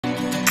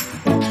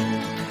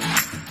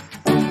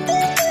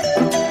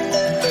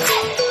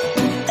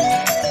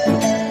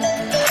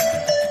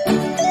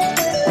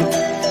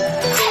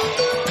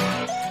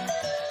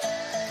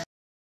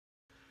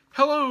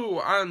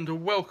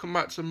and welcome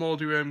back to the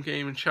MoldyWorm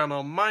Gaming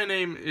channel. My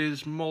name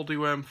is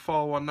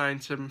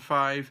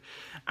MoldyWorm41975,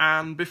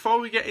 and before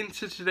we get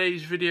into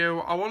today's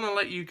video, I want to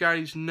let you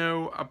guys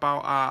know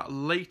about our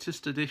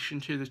latest addition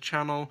to the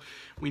channel.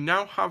 We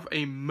now have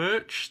a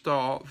merch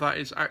store that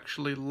is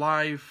actually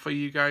live for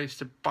you guys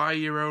to buy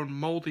your own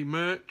moldy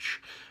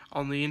merch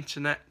on the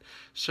internet.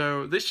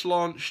 So this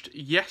launched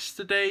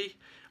yesterday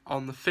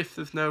on the 5th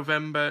of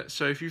November,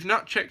 so if you've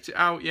not checked it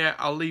out yet,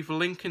 I'll leave a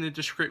link in the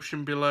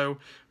description below.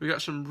 We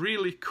got some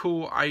really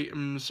cool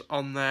items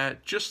on there,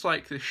 just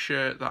like this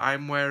shirt that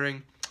I'm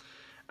wearing,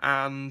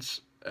 and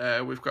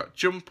we've got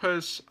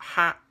jumpers,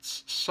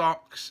 hats,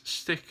 socks,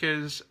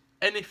 stickers,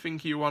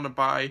 anything you want to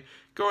buy.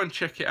 Go and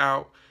check it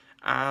out,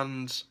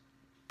 and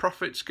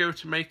profits go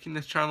to making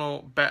the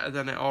channel better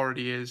than it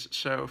already is.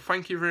 So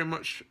thank you very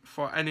much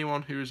for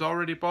anyone who has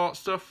already bought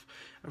stuff,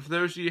 and for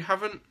those of you who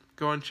haven't,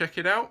 go and check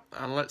it out,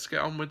 and let's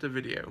get on with the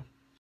video.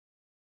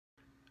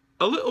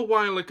 A little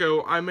while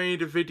ago, I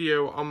made a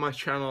video on my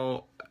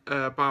channel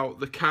about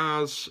the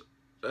cars,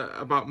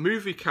 about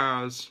movie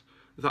cars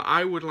that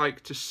I would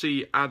like to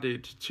see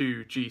added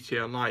to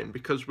GTA Online,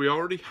 because we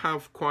already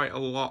have quite a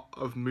lot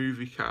of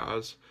movie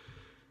cars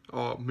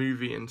or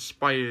movie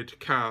inspired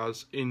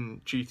cars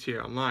in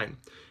GTA Online,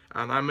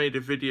 and I made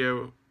a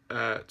video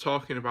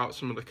talking about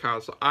some of the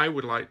cars that I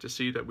would like to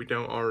see that we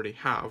don't already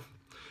have.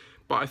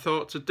 But I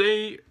thought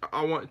today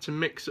I wanted to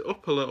mix it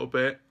up a little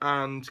bit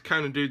and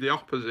kind of do the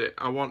opposite.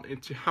 I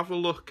wanted to have a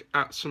look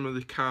at some of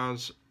the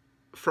cars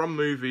from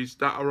movies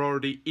that are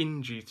already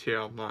in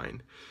GTA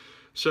Online.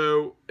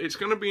 So it's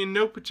going to be in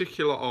no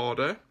particular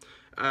order.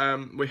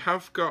 We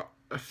have got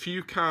a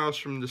few cars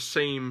from the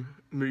same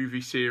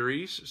movie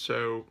series.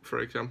 So for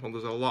example,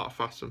 there's a lot of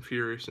Fast and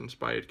Furious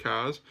inspired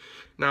cars.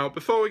 Now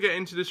before we get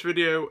into this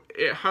video,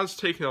 it has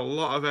taken a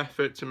lot of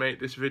effort to make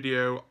this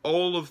video.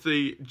 All of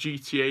the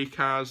GTA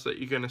cars that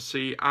you're going to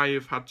see, I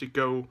have had to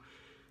go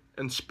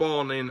and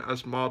spawn in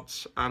as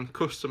mods and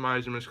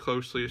customize them as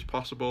closely as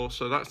possible,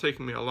 so that's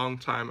taken me a long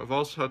time. I've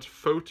also had to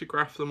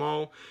photograph them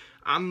all,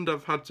 and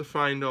I've had to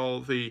find all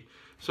the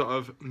sort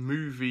of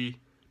movie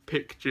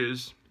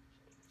pictures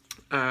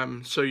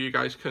so you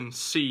guys can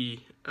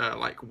see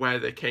like where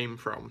they came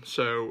from.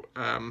 So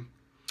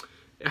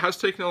it has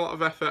taken a lot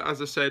of effort.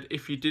 As I said,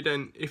 if you do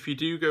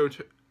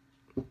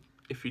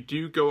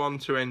go on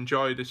to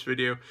enjoy this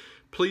video,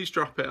 please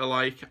drop it a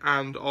like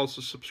and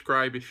also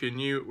subscribe if you're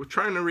new. We're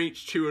trying to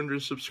reach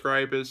 200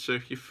 subscribers, so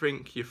if you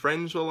think your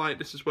friends will like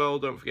this as well,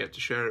 don't forget to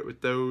share it with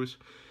those.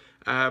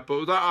 But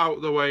with that out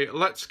of the way,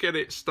 let's get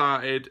it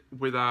started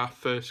with our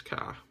first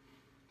car.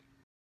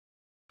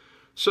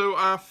 So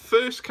our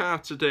first car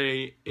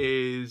today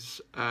is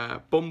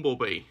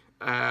Bumblebee.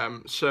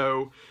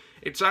 So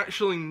it's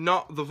actually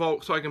not the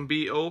Volkswagen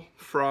Beetle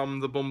from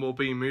the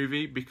Bumblebee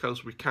movie,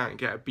 because we can't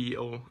get a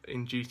Beetle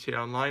in GTA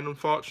Online,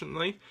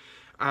 unfortunately.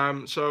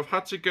 So I've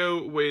had to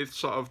go with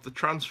sort of the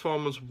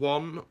Transformers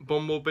 1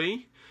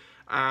 Bumblebee,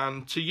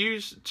 and to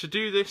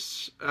do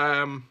this,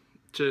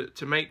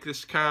 to make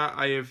this car,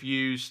 I have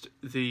used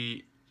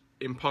the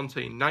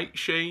Imponte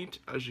Nightshade,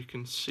 as you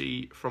can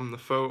see from the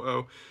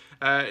photo.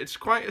 It's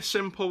quite a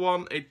simple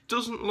one. It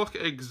doesn't look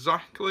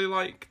exactly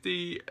like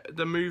the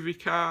movie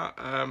car,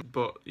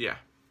 but yeah.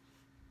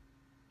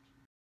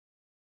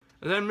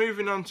 And then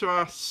moving on to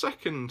our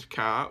second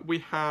car, we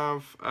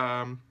have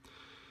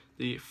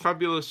the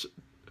fabulous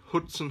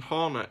Hudson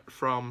Hornet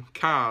from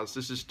Cars.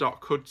 This is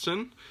Doc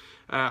Hudson.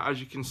 As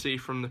you can see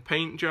from the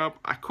paint job,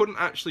 I couldn't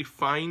actually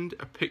find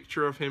a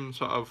picture of him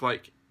sort of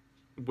like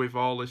with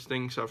all this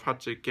thing, so I've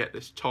had to get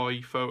this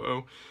toy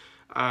photo.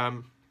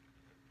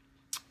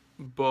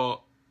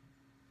 But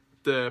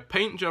the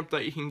paint job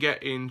that you can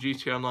get in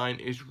GTA Online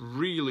is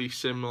really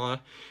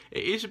similar.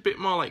 It is a bit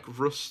more like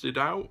rusted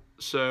out,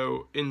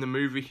 so in the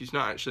movie he's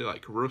not actually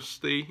like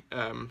rusty,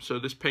 so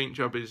this paint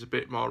job is a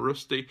bit more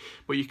rusty,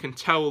 but you can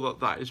tell that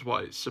that is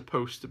what it's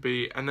supposed to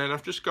be. And then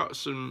I've just got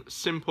some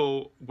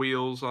simple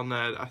wheels on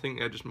there. I think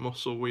they're just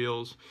muscle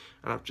wheels,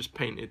 and I've just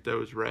painted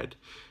those red.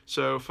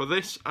 So for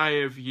this I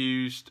have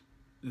used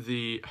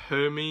the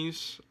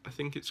Hermes, I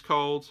think it's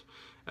called.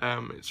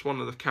 It's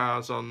one of the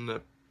cars on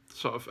the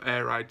sort of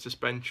air ride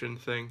suspension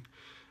thing.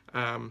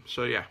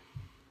 So yeah.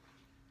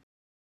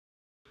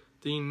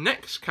 The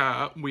next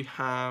car, we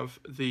have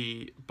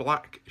the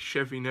black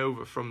Chevy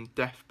Nova from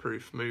Death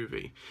Proof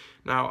movie.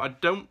 Now I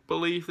don't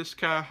believe this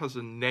car has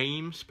a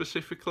name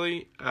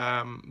specifically,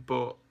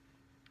 but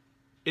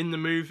in the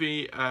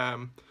movie,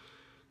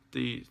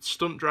 the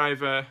stunt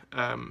driver,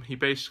 he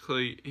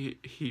basically,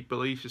 he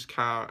believes his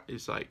car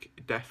is like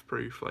death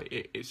proof,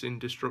 like it's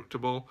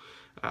indestructible.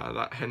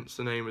 That hence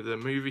the name of the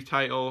movie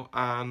title,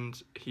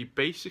 and he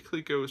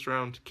basically goes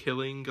around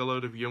killing a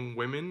load of young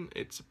women.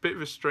 It's a bit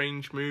of a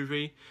strange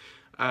movie,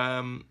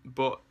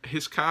 but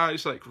his car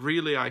is like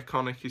really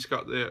iconic. He's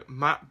got the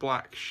matte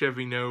black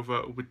Chevy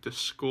Nova with the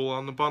skull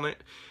on the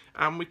bonnet,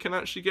 and we can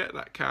actually get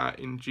that car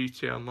in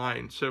GTA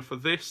Online. So for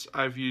this,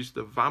 I've used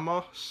the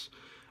Vamos.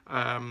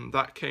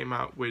 That came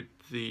out with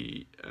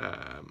the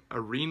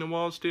Arena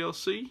Wars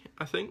DLC,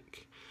 I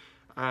think.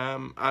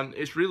 and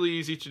it's really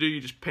easy to do.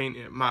 You just paint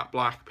it matte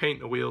black, paint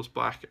the wheels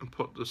black, and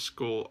put the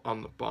skull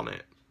on the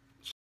bonnet.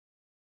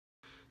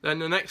 Then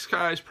the next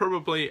car is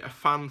probably a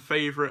fan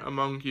favourite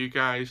among you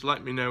guys.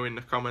 Let me know in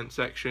the comment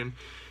section.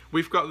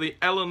 We've got the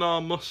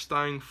Eleanor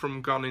Mustang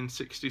from Gone in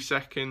 60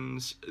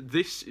 Seconds.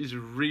 This is a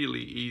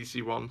really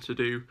easy one to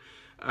do.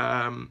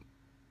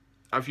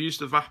 I've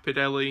used the Vapid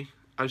Ellie,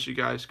 as you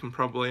guys can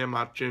probably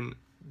imagine.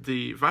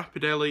 The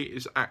Vapid Ellie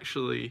is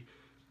actually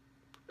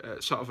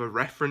sort of a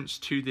reference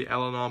to the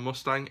Eleanor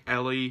Mustang.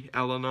 Ellie,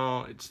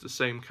 Eleanor, it's the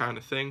same kind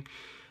of thing.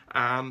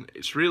 And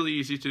it's really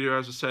easy to do,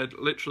 as I said.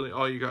 Literally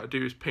all you got to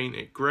do is paint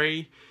it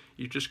grey.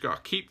 You just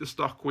got to keep the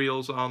stock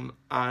wheels on,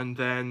 and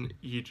then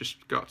you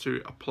just got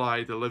to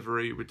apply the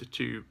livery with the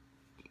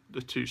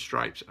two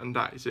stripes, and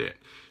that is it.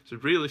 It's a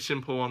really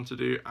simple one to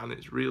do, and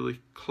it's really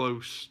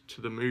close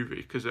to the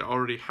movie because it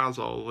already has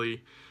all the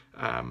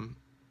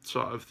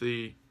sort of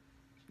the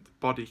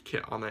body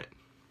kit on it.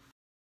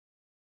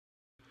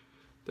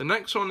 The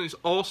next one is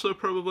also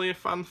probably a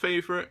fan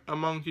favourite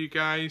among you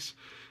guys,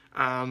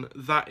 and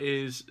that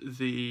is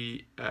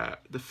the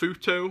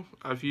Futo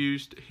I've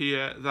used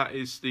here. That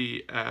is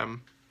the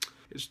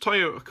it's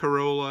Toyota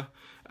Corolla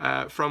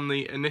from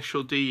the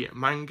Initial D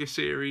manga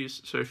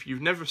series. So if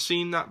you've never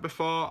seen that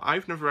before,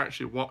 I've never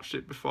actually watched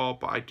it before,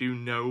 but I do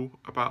know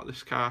about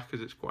this car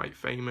because it's quite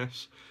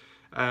famous.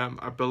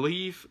 I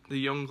believe the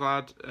young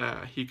lad,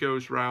 he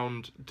goes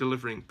around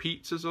delivering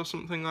pizzas or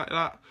something like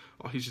that,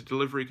 or he's a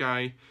delivery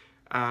guy,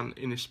 and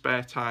in his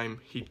spare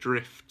time he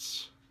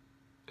drifts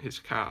his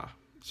car.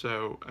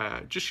 So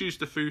just used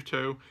the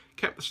Futo,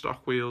 kept the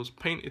stock wheels,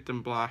 painted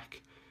them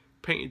black,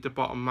 painted the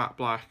bottom matte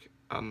black,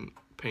 and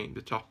painted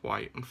the top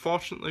white.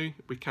 Unfortunately,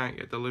 we can't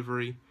get the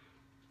livery,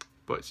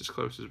 but it's as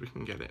close as we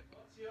can get it.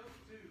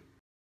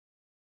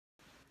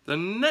 The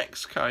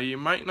next car, you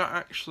might not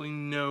actually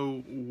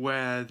know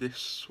where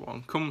this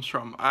one comes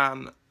from,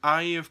 and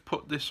I have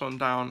put this one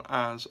down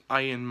as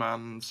Iron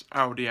Man's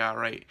Audi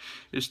R8.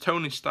 It's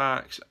Tony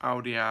Stark's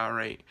Audi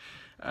R8.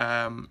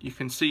 You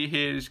can see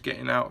here he's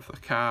getting out of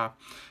the car.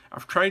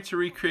 I've tried to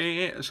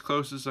recreate it as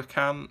close as I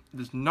can.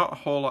 There's not a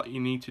whole lot you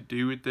need to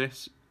do with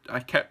this.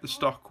 I kept the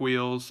stock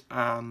wheels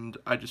and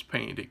I just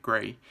painted it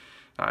grey.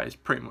 That is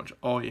pretty much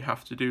all you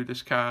have to do with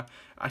this car.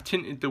 I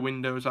tinted the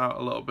windows out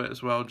a little bit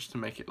as well, just to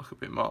make it look a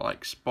bit more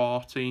like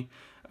sporty.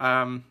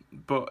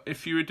 But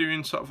if you were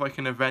doing sort of like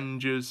an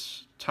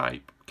Avengers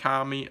type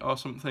car meet or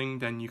something,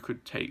 then you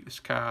could take this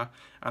car,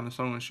 and as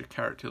long as your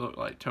character looked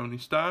like Tony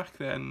Stark,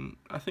 then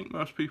I think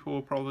most people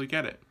will probably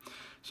get it.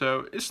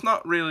 So it's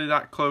not really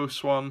that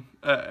close one,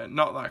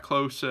 not that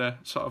close sort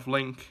of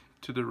link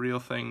to the real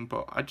thing,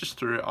 but I just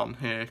threw it on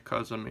here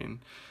because, I mean,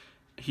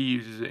 he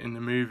uses it in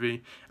the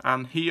movie,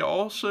 and he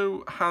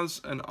also has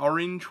an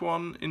orange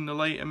one in the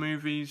later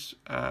movies,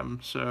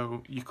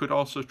 so you could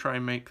also try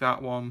and make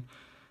that one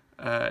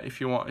if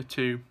you wanted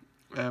to,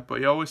 but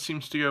he always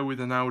seems to go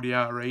with an Audi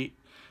R8,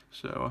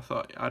 so I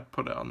thought I'd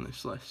put it on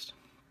this list.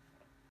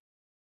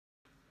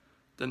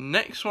 The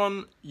next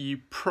one you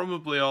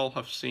probably all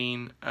have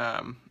seen.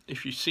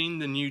 If you've seen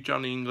the new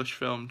Johnny English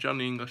film,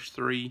 Johnny English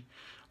 3,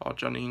 or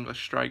Johnny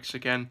English Strikes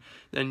Again,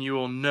 then you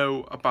will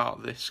know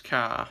about this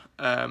car.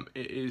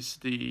 It is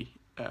the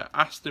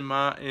Aston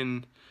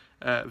Martin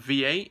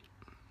V8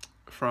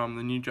 from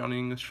the new Johnny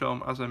English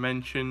film, as I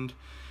mentioned.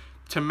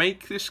 To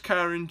make this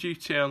car in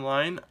GTA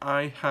Online,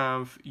 I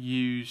have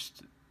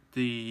used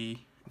the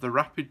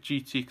Rapid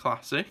GT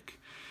Classic.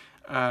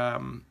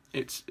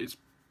 It's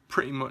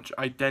pretty much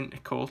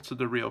identical to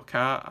the real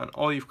car, and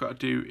all you've got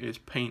to do is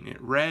paint it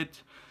red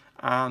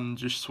and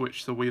just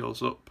switch the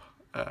wheels up.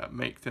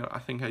 I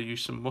think I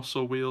used some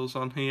muscle wheels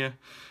on here,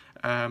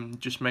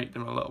 just make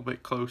them a little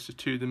bit closer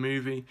to the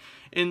movie.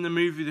 In the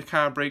movie the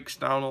car breaks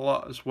down a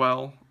lot as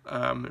well.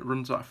 It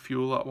runs out of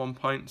fuel at one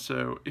point,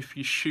 so if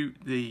you shoot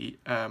the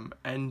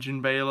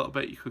engine bay a little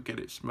bit, you could get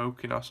it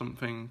smoking or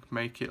something,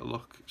 make it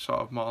look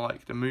sort of more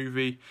like the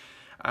movie.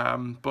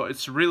 But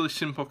it's a really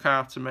simple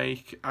car to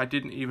make. I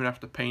didn't even have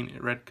to paint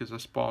it red because I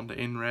spawned it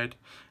in red,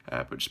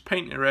 but just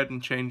paint it red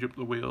and change up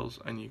the wheels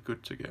and you're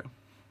good to go.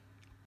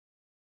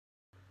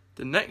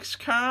 The next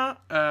car,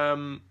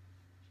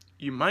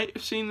 you might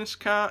have seen this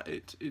car.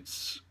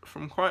 It's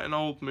from quite an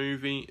old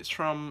movie. It's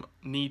from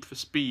Need for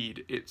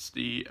Speed. It's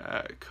the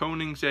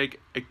Koenigsegg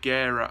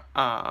Agera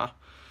R.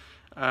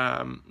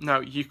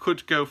 Now, you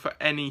could go for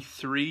any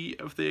 3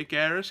 of the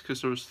Ageras,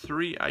 because there was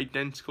 3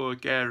 identical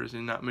Ageras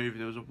in that movie.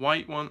 There was a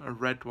white one, a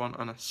red one,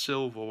 and a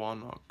silver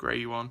one, or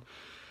grey one.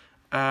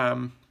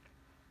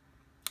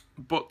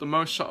 But the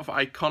most sort of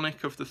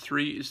iconic of the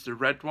 3 is the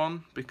red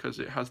one, because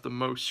it has the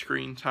most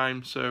screen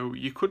time. So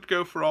you could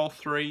go for all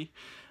 3.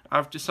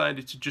 I've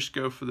decided to just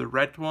go for the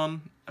red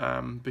one,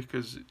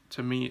 because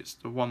to me it's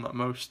the one that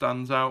most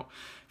stands out.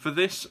 For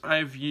this,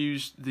 I've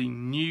used the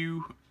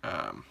new,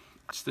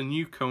 it's the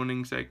new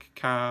Koenigsegg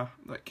car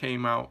that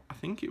came out. I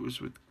think it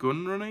was with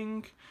gun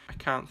running. I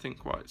can't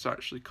think what it's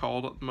actually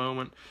called at the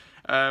moment.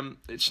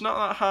 It's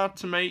not that hard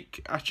to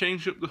make. I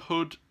changed up the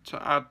hood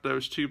to add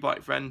those 2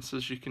 black vents,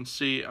 as you can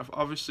see. I've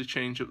obviously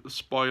changed up the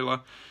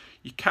spoiler.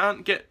 You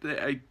can't get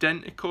the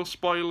identical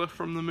spoiler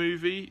from the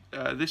movie.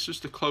 This was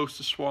the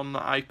closest one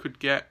that I could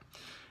get.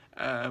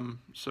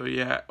 So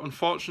yeah,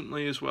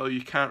 unfortunately as well,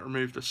 you can't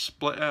remove the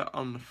splitter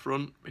on the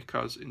front,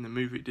 because in the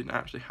movie it didn't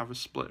actually have a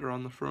splitter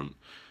on the front.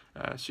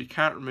 So you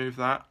can't remove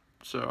that.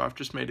 So I've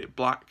just made it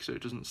black so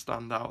it doesn't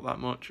stand out that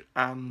much,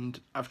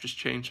 and I've just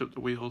changed up the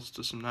wheels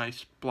to some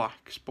nice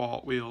black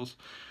sport wheels.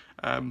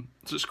 So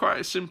it's quite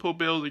a simple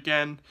build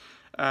again,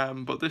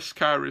 but this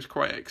car is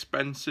quite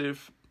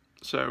expensive.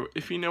 So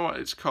if you know what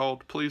it's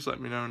called, please let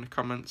me know in the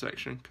comment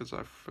section, because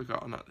I've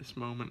forgotten at this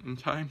moment in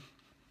time.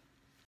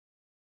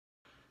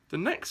 The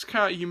next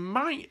car, you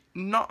might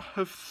not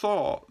have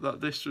thought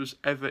that this was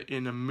ever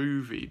in a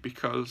movie,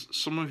 because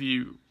some of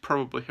you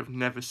probably have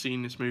never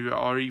seen this movie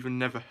or even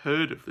never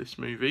heard of this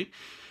movie.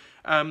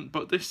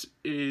 But this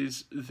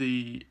is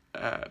the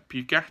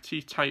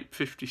Bugatti Type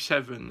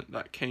 57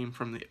 that came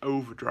from the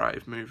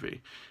Overdrive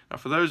movie. Now,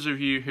 for those of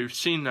you who've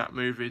seen that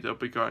movie, they'll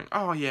be going,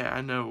 "Oh yeah,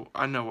 I know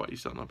what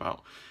he's on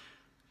about."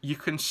 You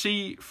can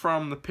see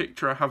from the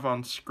picture I have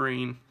on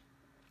screen.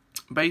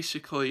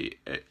 Basically,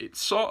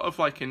 it's sort of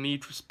like a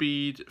Need for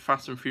Speed,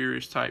 Fast and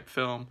Furious type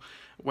film,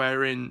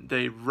 wherein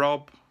they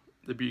rob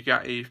the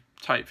Bugatti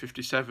Type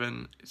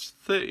 57. It's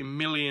a £30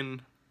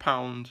 million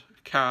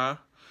car,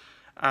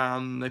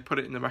 and they put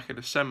it in the back of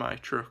the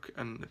semi-truck,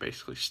 and they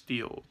basically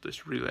steal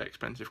this really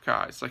expensive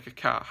car. It's like a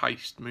car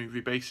heist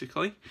movie,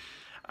 basically.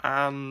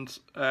 And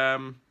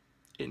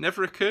it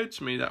never occurred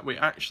to me that we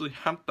actually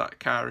had that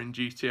car in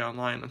GTA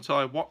Online until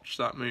I watched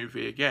that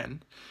movie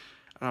again.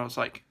 And I was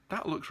like,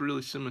 that looks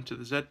really similar to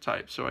the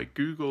Z-Type. So I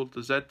googled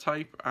the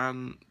Z-Type,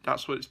 and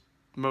that's what it's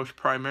most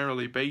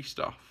primarily based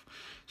off.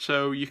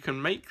 So you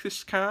can make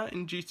this car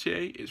in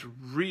GTA. It's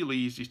really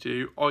easy to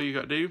do. All you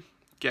got to do,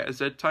 get a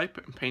Z-Type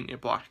and paint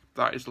it black.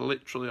 That is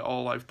literally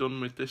all I've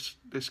done with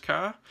this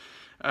car.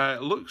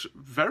 It looks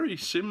very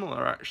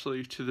similar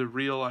actually to the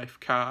real life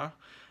car.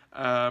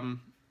 The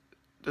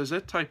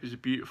Z-Type is a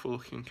beautiful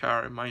looking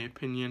car in my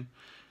opinion.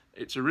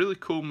 It's a really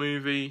cool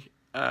movie.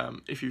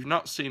 If you've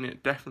not seen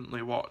it,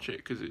 definitely watch it,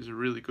 because it's a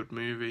really good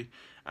movie.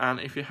 And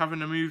if you're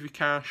having a movie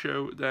car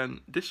show,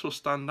 then this will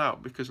stand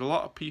out, because not a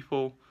lot of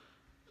people,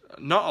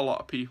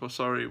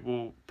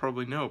 will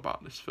probably know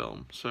about this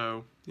film.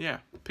 So yeah,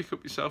 pick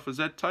up yourself a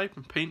Z-Type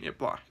and paint it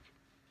black.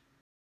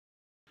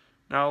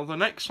 Now the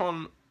next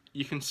one,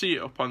 you can see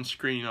it up on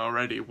screen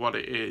already what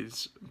it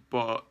is,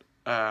 but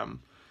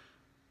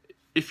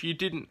if you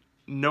didn't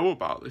know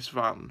about this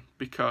van,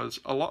 because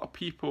a lot of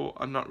people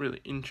are not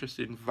really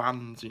interested in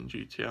vans in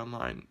GTA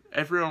Online.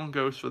 Everyone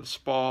goes for the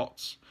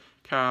sports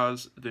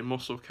cars, the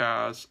muscle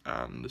cars,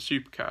 and the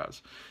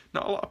supercars.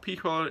 Not a lot of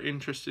people are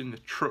interested in the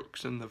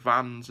trucks and the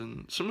vans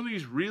and some of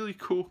these really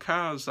cool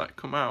cars that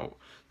come out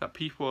that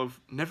people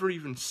have never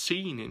even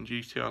seen in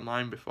GTA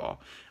Online before.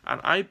 And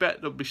I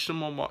bet there'll be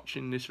someone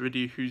watching this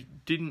video who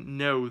didn't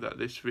know that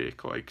this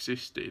vehicle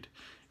existed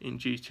in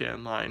GTA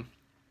Online.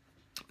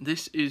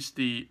 This is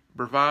the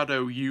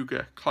Bravado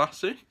Yuga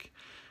Classic,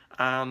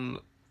 and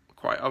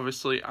quite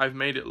obviously I've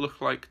made it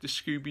look like the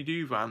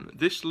Scooby-Doo van.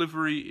 This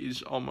livery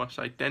is almost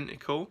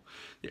identical.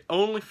 The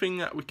only thing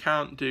that we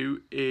can't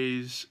do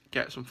is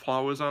get some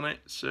flowers on it.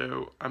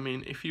 So, I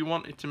mean, if you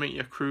wanted to make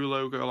your crew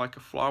logo like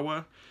a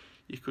flower,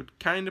 you could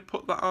kind of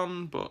put that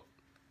on, but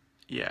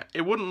yeah,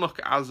 it wouldn't look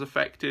as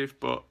effective,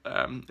 but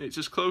it's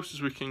as close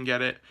as we can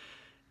get it.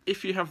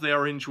 If you have the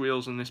orange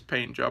wheels in this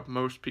paint job,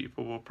 most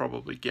people will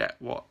probably get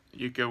what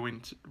you're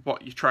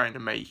trying to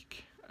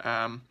make.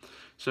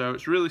 So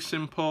it's really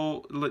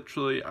simple.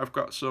 Literally, I've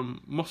got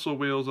some muscle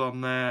wheels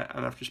on there,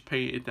 and I've just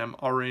painted them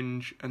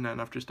orange, and then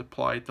I've just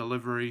applied the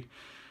livery.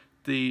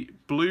 The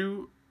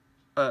blue,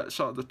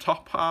 sort of the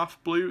top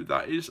half blue,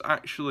 that is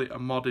actually a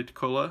modded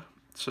colour.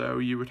 So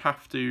you would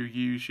have to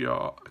use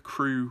your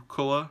crew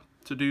colour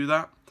to do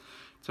that,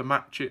 to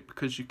match it,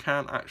 because you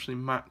can't actually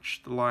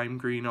match the lime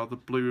green or the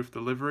blue of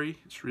the livery.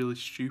 It's really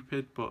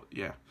stupid, but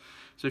yeah.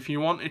 So if you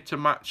wanted to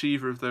match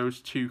either of those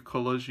two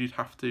colours, you'd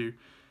have to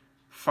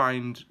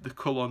find the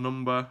colour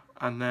number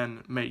and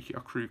then make your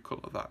crew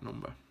colour that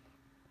number.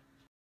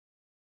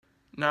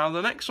 Now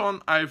the next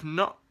one, I've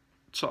not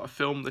sort of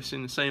filmed this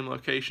in the same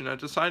location. I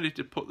decided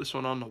to put this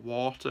one on the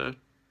water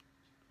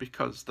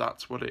because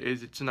that's what it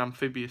is. It's an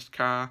amphibious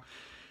car.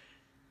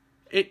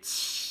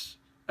 It's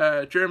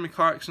Jeremy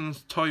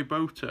Clarkson's toy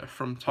boater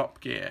from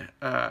Top Gear.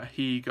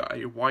 He got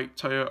a white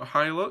Toyota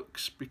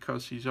Hilux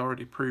because he's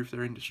already proved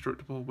they're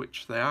indestructible,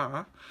 which they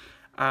are,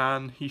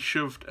 and he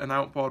shoved an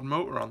outboard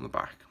motor on the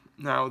back.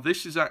 Now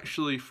this is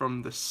actually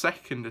from the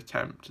second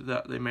attempt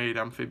that they made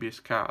amphibious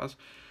cars,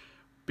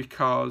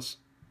 because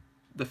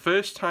the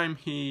first time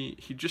he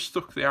just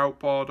stuck the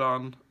outboard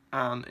on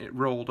and it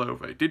rolled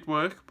over. It did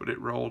work, but it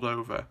rolled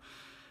over.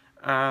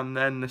 And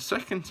then the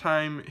second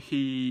time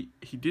he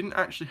didn't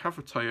actually have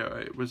a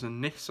Toyota, it was a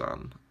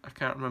Nissan. I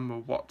can't remember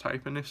what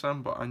type of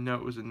Nissan, but I know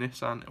it was a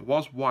Nissan. It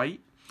was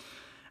white,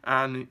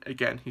 and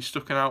again he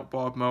stuck an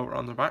outboard motor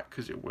on the back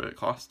because it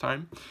worked last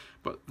time,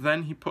 but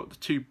then he put the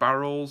two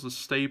barrels as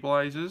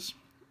stabilizers.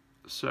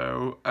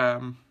 So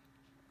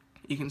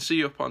You can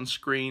see up on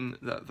screen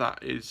that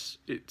it's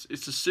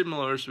as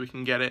similar as we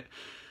can get it.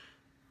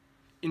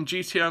 In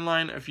GTA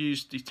Online, I've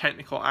used the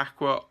Technical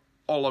Aqua.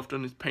 All I've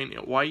done is paint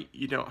it white.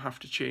 You don't have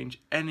to change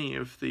any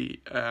of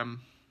the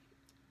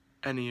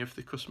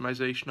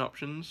customization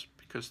options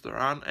because there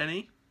aren't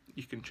any.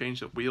 You can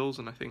change the wheels,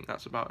 and I think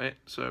that's about it.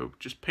 So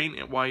just paint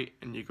it white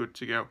and you're good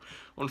to go.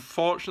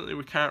 Unfortunately,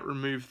 we can't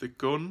remove the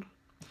gun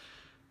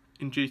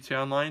in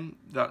GTA Online.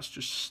 That's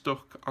just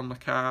stuck on the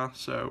car,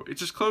 so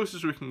it's as close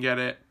as we can get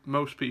it.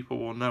 Most people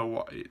will know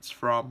what it's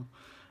from.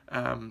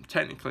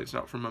 Technically it's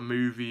not from a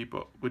movie,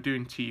 but we're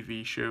doing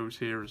TV shows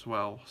here as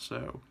well,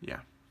 so yeah.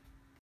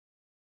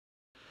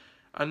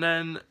 And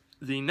then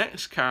the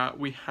next car,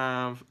 we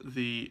have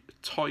the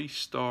Toy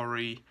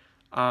Story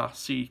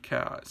RC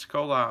car. It's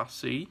called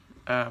RC.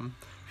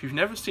 If you've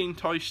never seen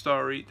Toy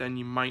Story, then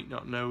you might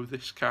not know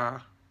this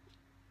car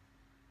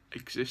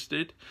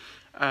existed.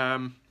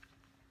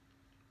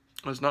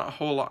 There's not a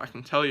whole lot I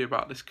can tell you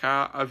about this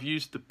car. I've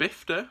used the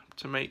Bifter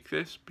to make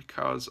this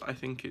because I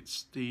think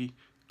it's the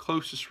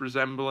closest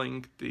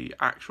resembling the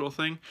actual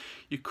thing.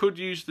 You could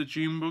use the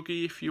Dune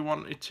Buggy if you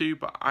wanted to,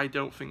 but I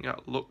don't think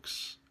that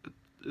looks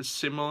as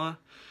similar.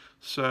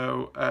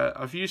 So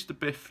I've used the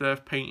Bifter,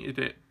 I've painted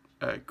it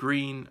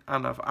green,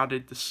 and I've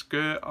added the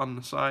skirt on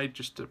the side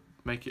just to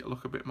make it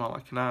look a bit more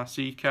like an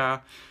RC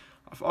car.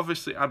 I've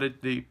obviously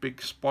added the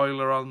big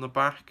spoiler on the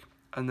back,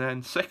 and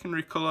then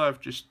secondary colour I've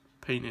just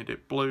painted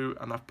it blue,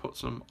 and I've put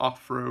some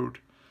off-road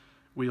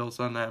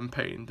wheels on there and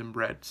painted them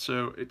red.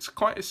 So it's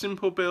quite a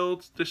simple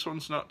build. This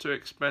one's not too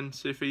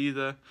expensive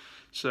either,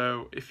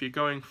 so if you're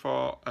going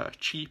for a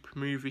cheap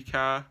movie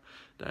car,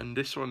 then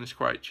this one is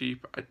quite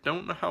cheap. I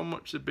don't know how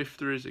much the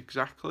Bifter is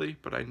exactly,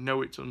 but I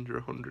know it's under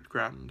 100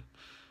 grand.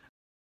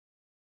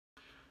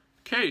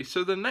 Okay,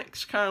 so the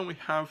next car we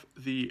have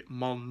the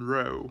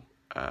Monroe.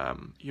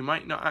 You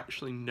might not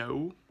actually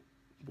know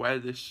where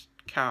this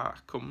car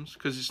comes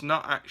because it's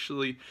not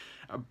actually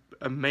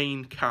a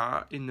main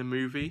car in the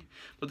movie,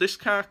 but this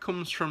car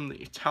comes from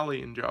the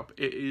Italian Job.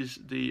 It is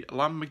the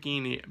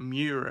Lamborghini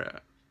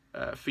Miura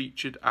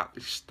featured at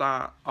the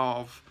start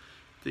of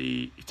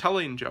the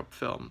Italian Job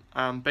film,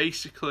 and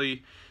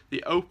basically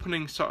the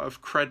opening sort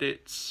of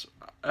credits,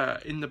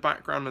 in the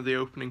background of the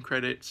opening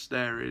credits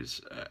there is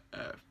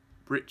a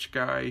rich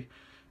guy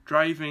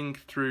driving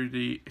through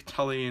the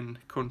Italian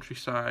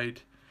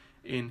countryside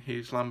in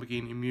his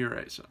Lamborghini Miura.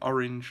 It's an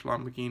orange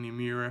Lamborghini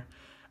Miura,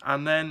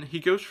 and then he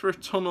goes for a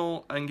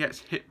tunnel and gets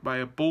hit by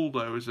a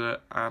bulldozer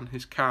and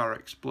his car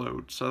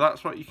explodes. So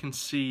that's what you can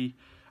see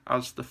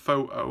as the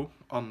photo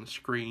on the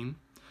screen.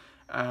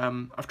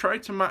 I've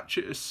tried to match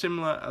it as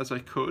similar as I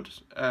could.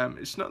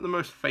 It's not the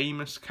most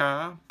famous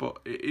car, but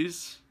it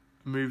is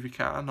a movie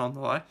car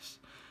nonetheless,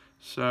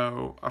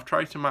 so I've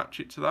tried to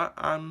match it to that,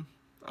 and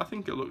I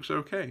think it looks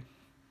okay.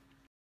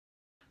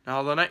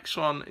 Now the next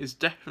one is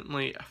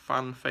definitely a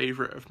fan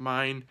favourite of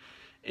mine.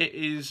 It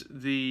is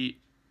the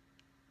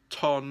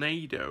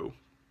Tornado.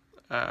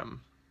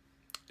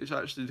 It's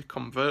actually the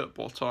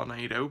convertible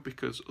Tornado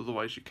because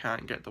otherwise you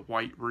can't get the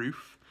white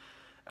roof.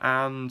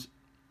 And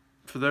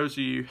for those of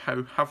you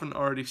who haven't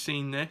already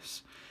seen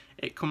this,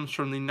 it comes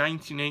from the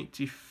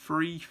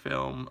 1983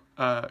 film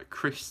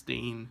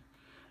Christine,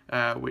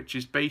 which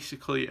is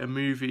basically a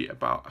movie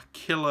about a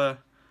killer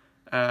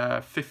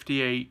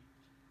 58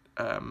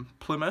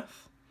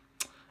 Plymouth,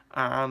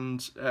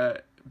 and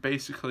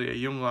basically a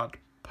young lad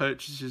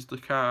purchases the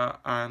car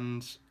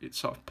and it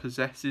sort of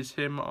possesses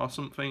him or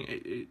something.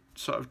 It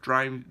sort of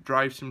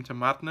drives him to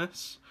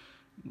madness,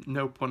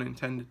 no pun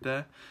intended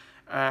there.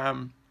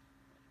 And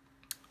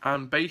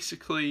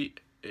basically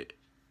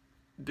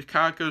the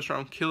car goes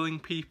around killing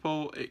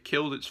people. It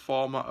killed its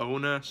former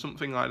owner,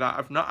 something like that.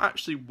 I've not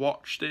actually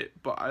watched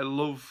it, but I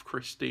love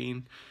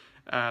Christine,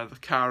 the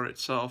car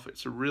itself.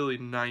 It's a really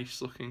nice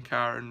looking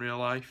car in real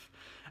life.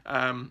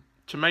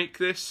 To make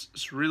this,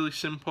 it's really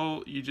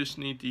simple. You just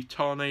need the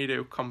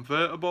Tornado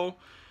convertible.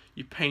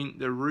 You paint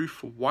the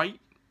roof white,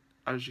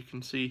 as you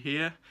can see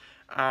here,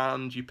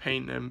 and you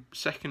paint a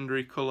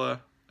secondary colour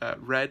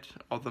red,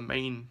 or the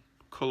main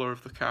colour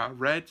of the car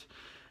red.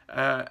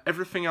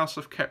 Everything else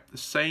I've kept the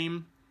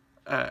same,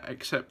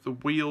 except the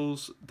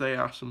wheels. They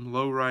are some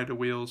lowrider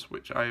wheels,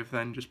 which I have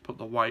then just put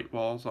the white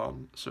walls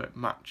on so it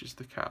matches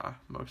the car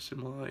most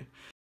similarly.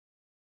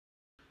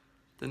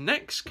 The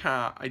next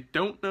car, I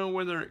don't know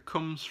whether it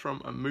comes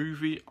from a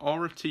movie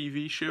or a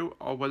TV show,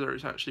 or whether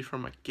it's actually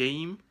from a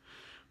game,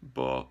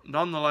 but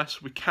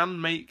nonetheless we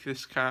can make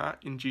this car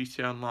in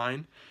GTA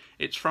Online.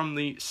 It's from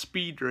the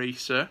Speed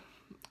Racer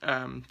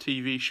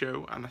TV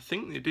show, and I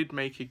think they did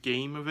make a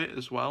game of it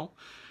as well.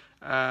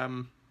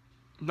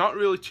 Not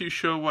really too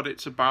sure what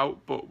it's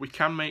about, but we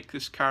can make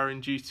this car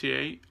in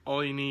GTA.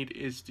 All you need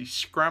is the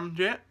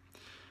scramjet,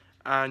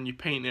 and you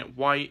paint it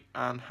white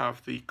and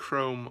have the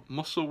chrome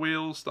muscle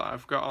wheels that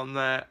I've got on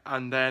there,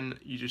 and then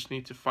you just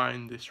need to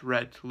find this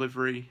red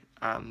livery,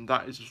 and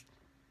that is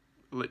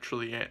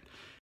literally it.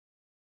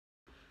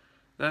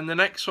 Then the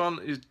next one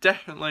is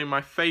definitely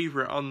my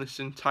favourite on this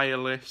entire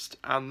list,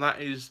 and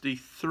that is the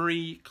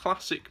 3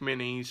 classic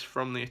minis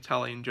from The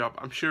Italian Job.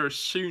 I'm sure as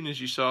soon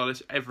as you saw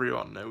this,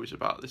 everyone knows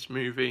about this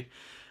movie.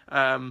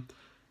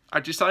 I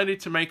decided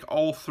to make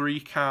all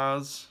 3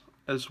 cars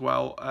as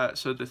well,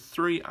 so the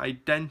 3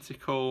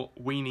 identical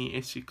Weenie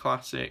Issy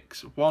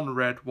classics, 1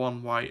 red,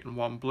 1 white and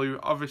 1 blue,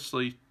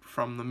 obviously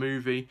from the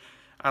movie.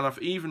 And I've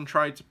even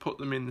tried to put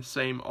them in the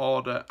same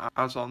order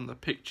as on the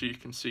picture you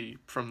can see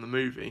from the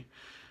movie.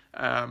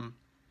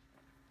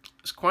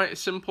 It's quite a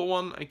simple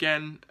one.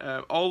 Again,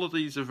 all of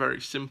these are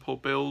very simple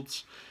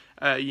builds.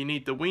 You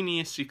need the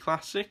Weenie Issy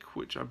Classic,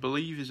 which I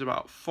believe is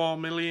about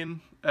 400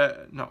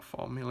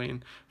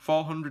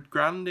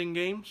 grand in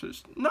game, so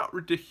it's not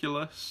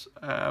ridiculous.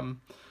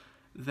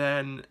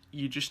 Then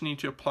you just need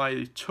to apply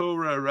the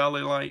Toro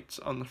rally lights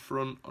on the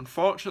front.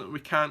 Unfortunately, we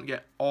can't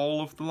get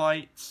all of the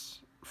lights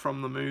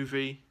from the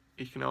movie.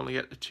 You can only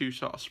get the 2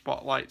 sort of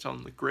spotlights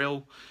on the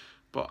grille,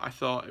 but I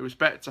thought it was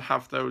better to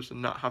have those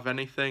than not have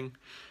anything.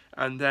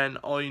 And then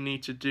all you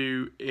need to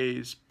do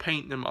is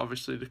paint them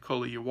obviously the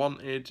colour you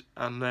wanted,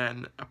 and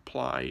then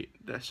apply,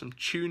 there's some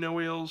tuner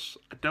wheels,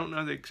 I don't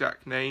know the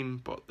exact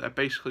name, but they're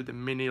basically the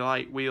mini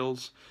light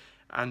wheels,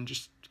 and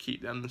just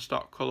keep them the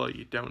stock colour,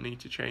 you don't need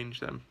to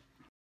change them.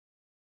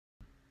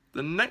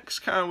 The next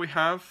car we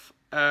have,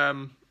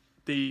 the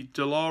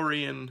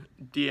DeLorean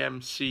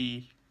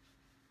DMC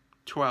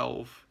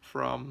 12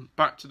 from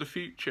Back to the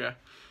Future.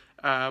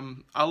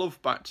 I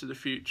love Back to the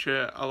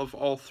Future, I love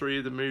all 3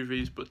 of the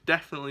movies, but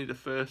definitely the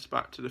first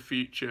Back to the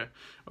Future,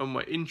 when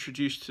we're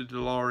introduced to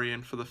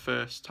DeLorean for the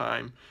first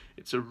time.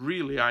 It's a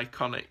really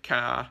iconic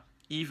car.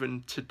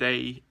 Even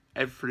today,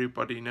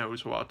 everybody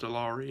knows what a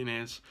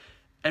DeLorean is.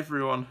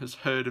 Everyone has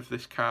heard of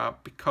this car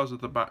because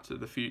of the Back to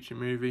the Future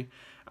movie,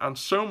 and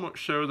so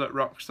much so that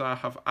Rockstar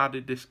have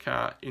added this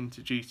car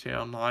into GTA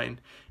Online.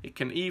 It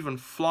can even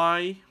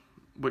fly,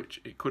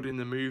 which it could in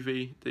the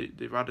movie.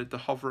 They've added the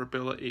hover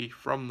ability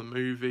from the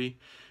movie.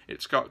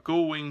 It's got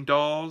gull-wing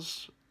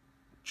doors,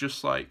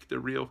 just like the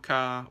real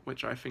car,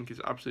 which I think is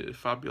absolutely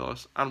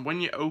fabulous. And when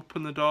you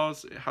open the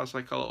doors, it has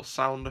like a little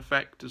sound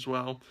effect as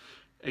well,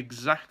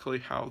 exactly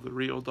how the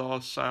real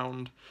doors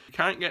sound. You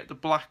can't get the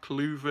black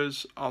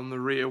louvers on the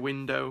rear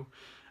window,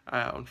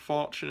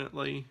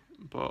 unfortunately,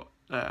 but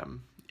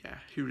yeah,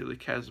 who really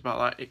cares about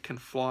that? It can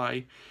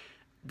fly.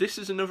 This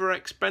is another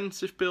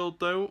expensive build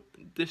though.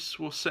 This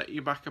will set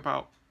you back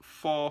about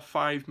 4 or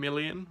 5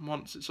 million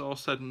once it's all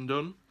said and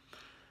done.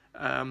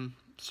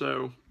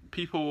 So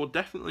people will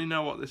definitely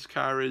know what this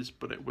car is,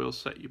 but it will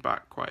set you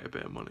back quite a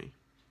bit of money.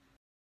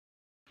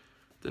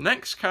 The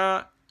next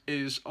car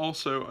is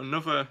also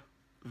another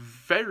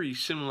very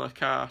similar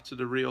car to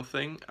the real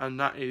thing, and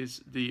that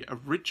is the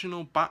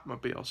original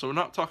Batmobile. So we're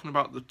not talking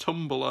about the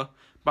tumbler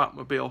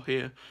Batmobile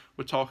here,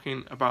 we're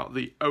talking about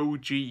the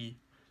OG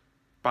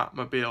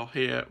Batmobile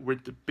here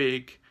with the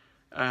big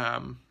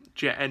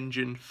jet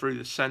engine through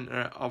the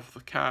centre of the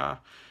car.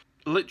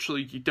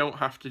 Literally, you don't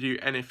have to do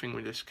anything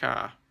with this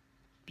car.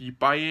 You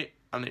buy it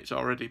and it's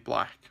already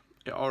black.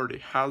 It already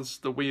has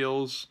the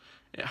wheels,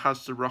 it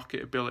has the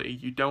rocket ability.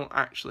 You don't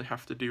actually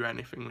have to do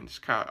anything with this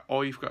car.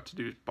 All you've got to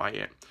do is buy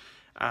it.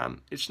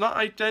 It's not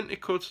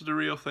identical to the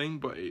real thing,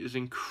 but it is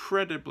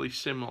incredibly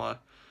similar.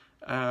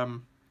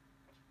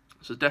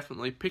 So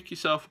definitely pick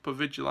yourself up a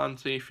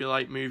Vigilante if you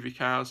like movie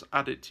cars,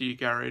 add it to your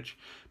garage.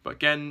 But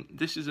again,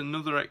 this is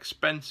another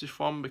expensive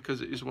one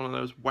because it is one of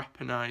those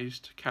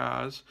weaponized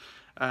cars.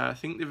 I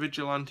think the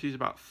Vigilante is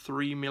about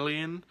 3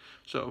 million,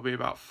 so it'll be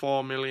about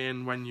 4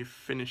 million when you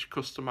finish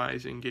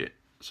customizing it,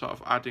 sort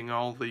of adding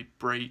all the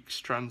brakes,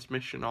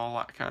 transmission, all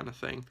that kind of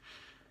thing.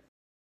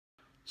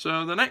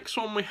 So the next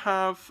one we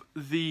have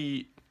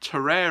the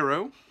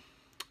Torero,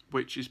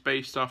 which is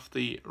based off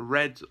the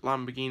red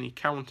Lamborghini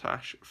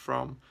Countach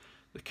from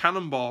the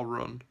Cannonball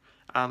Run,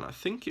 and I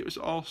think it was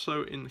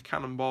also in the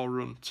Cannonball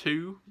Run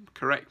 2,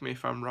 correct me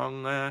if I'm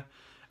wrong there.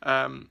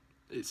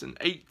 It's an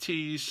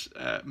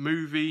 80s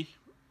movie,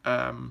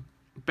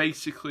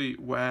 basically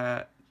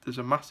where there's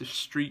a massive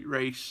street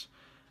race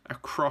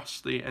across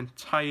the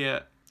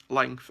entire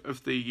length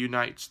of the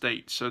United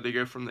States, so they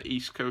go from the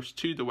East Coast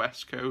to the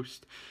West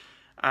Coast,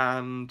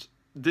 and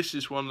this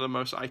is one of the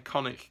most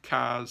iconic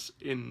cars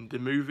in the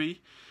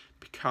movie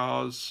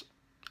because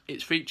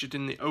it's featured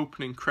in the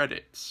opening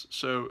credits.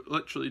 So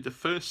literally the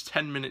first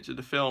 10 minutes of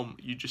the film,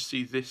 you just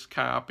see this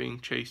car being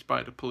chased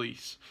by the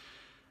police,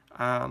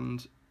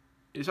 and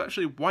it's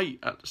actually white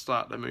at the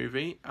start of the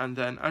movie, and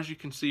then as you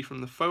can see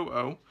from the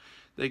photo,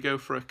 they go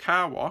for a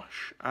car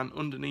wash and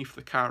underneath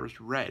the car is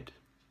red,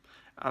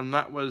 and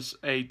that was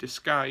a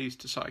disguise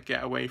to sort of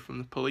get away from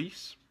the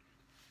police.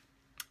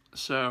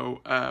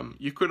 So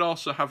you could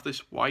also have this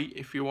white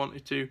if you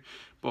wanted to,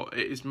 but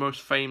it is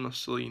most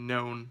famously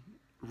known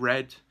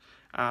red,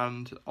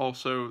 and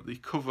also the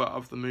cover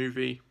of the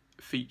movie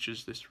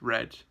features this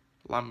red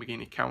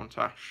Lamborghini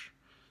Countach.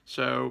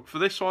 So for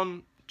this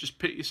one, just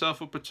pick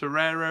yourself up a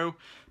Torero,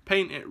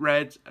 paint it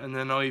red, and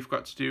then all you've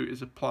got to do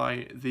is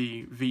apply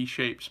the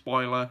V-shaped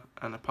spoiler,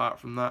 and apart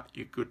from that,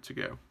 you're good to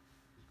go.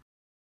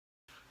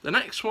 The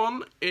next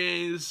one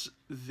is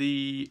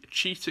the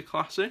Cheetah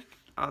Classic,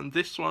 and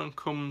this one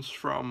comes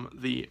from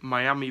the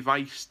Miami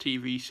Vice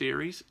TV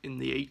series in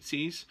the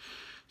 80s.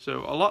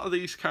 So a lot of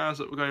these cars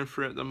that we're going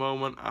through at the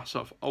moment are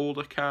sort of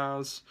older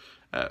cars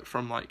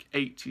from like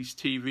 80s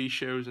TV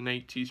shows and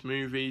 80s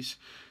movies.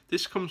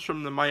 This comes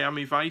from the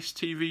Miami Vice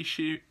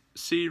TV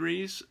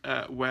series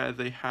where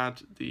they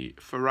had the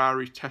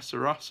Ferrari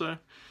Testarossa.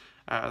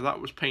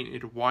 That was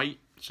painted white,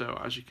 so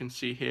as you can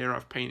see here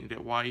I've painted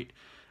it white.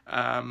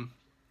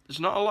 There's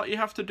not a lot you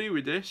have to do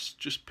with this,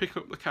 just pick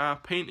up the car,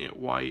 paint it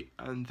white,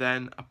 and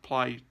then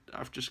apply.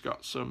 I've just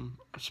got some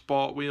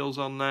sport wheels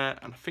on there,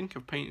 and I think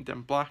I've painted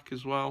them black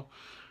as well.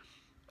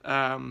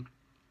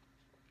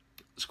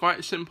 It's quite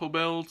a simple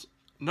build.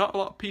 Not a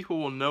lot of people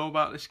will know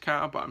about this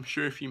car, but I'm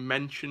sure if you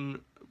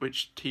mention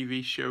which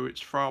TV show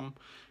it's from,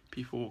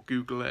 people will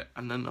Google it,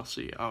 and then they'll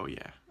see, oh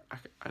yeah,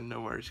 I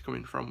know where it's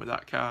coming from with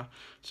that car.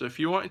 So if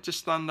you wanted to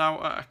stand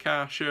out at a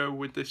car show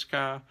with this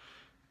car,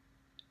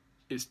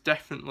 it's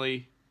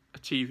definitely a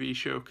TV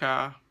show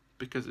car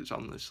because it's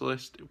on this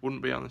list. It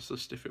wouldn't be on this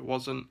list if it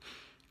wasn't.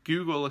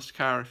 Google this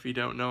car if you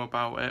don't know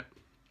about it.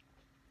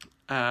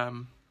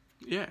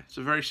 Yeah, it's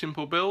a very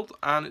simple build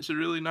and it's a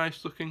really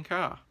nice looking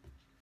car.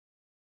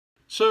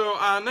 So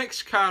our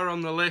next car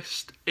on the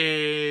list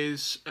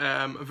is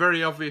a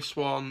very obvious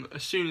one.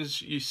 As soon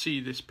as you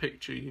see this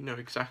picture, you know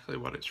exactly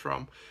what it's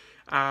from.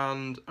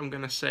 And I'm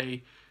going to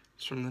say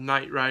it's from the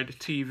Knight Rider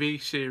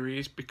TV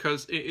series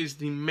because it is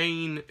the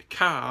main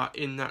car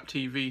in that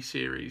TV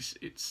series.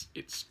 It's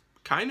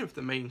kind of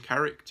the main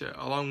character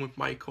along with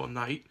Michael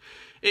Knight.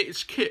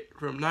 It's Kit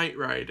from Knight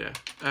Rider.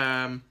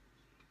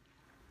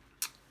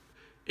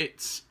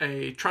 It's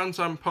a Trans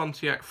Am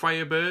Pontiac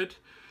Firebird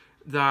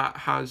that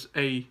has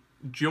a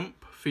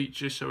jump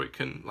feature, so it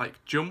can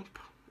like jump.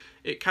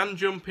 It can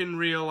jump in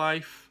real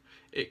life.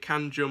 It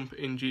can jump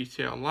in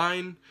GTA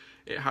Online.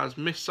 It has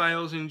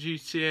missiles in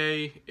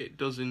GTA. It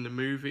does in the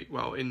movie,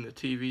 well, in the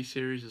TV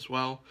series as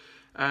well.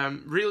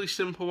 Really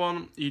simple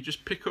one. You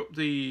just pick up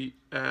the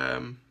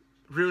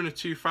Ruiner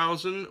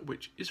 2000,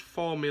 which is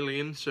 4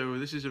 million, so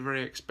this is a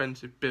very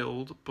expensive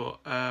build, but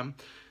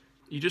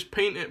you just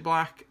paint it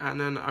black, and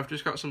then I've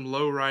just got some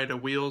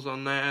lowrider wheels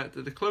on there.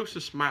 They're the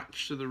closest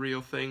match to the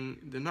real thing.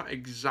 They're not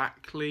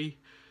exactly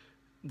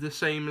the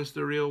same as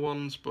the real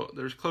ones, but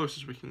they're as close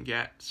as we can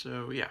get.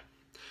 So yeah,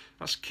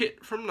 that's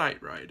Kit from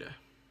Knight Rider.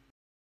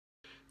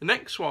 The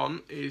next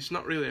one is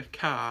not really a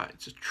car,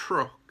 it's a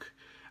truck.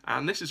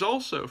 And this is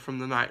also from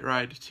the Knight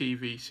Rider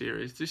TV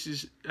series. This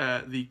is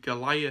the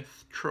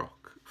Goliath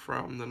truck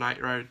from the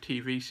Knight Rider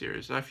TV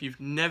series. Now if you've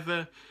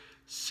never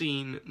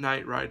seen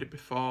Knight Rider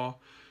before,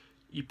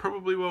 you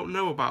probably won't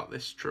know about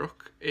this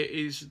truck. It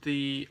is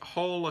the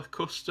Hauler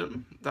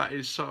Custom. That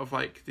is sort of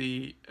like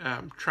the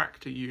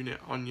tractor unit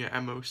on your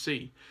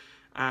MOC.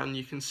 And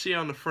you can see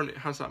on the front it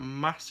has that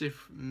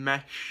massive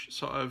mesh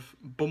sort of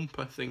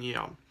bumper thingy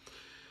on.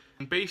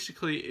 And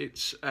basically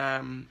it's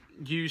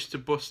used to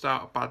bust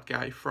out a bad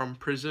guy from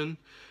prison.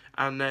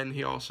 And then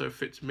he also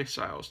fits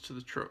missiles to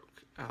the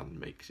truck and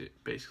makes it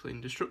basically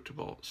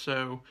indestructible.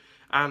 So,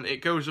 and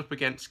it goes up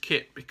against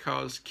Kit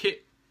because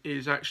Kit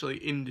is actually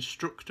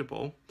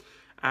indestructible,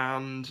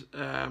 and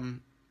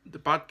the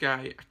bad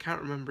guy, I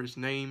can't remember his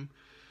name,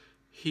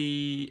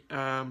 he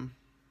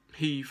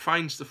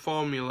finds the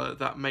formula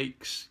that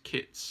makes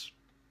Kit's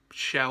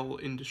shell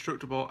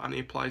indestructible and he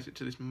applies it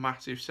to this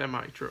massive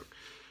semi-truck.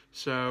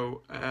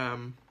 So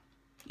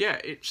yeah,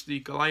 it's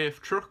the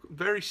Goliath truck.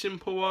 Very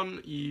simple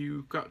one.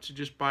 You got to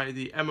just buy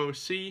the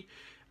MOC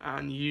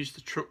and you use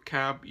the truck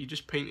cab. You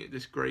just paint it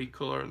this grey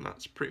colour and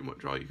that's pretty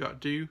much all you got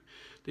to do.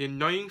 The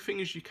annoying thing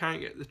is you can't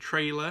get the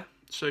trailer.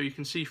 So you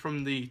can see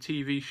from the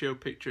TV show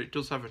picture it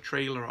does have a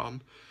trailer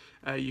on.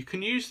 You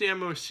can use the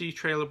MOC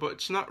trailer, but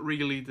it's not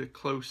really the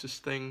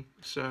closest thing.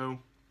 So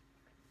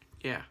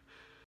yeah.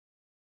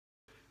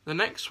 The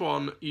next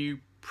one, you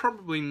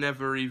probably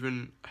never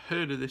even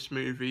heard of this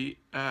movie.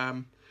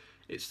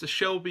 It's the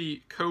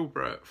Shelby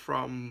Cobra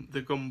from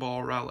the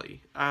Gumball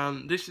Rally,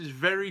 and this is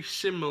very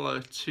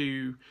similar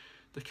to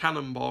the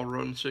Cannonball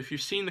Run. So if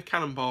you've seen the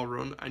Cannonball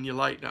Run and you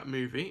like that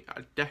movie,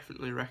 I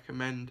definitely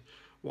recommend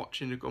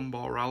watching the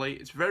Gumball Rally.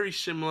 It's very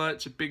similar.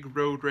 It's a big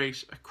road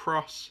race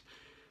across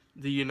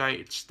the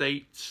United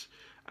States,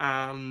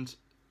 and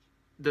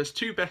there's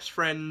two best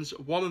friends.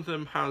 One of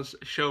them has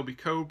a Shelby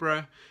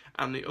Cobra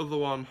and the other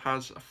one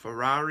has a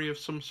Ferrari of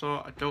some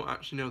sort. I don't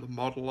actually know the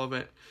model of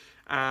it,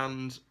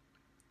 and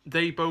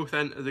they both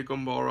enter the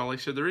Gumball Rally.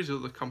 So there is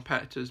other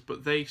competitors,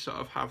 but they sort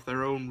of have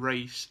their own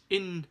race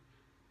in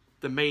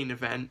the main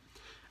event,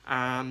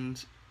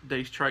 and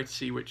they try to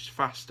see which is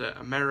faster,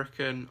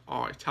 American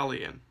or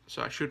Italian.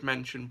 So I should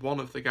mention one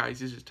of the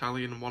guys is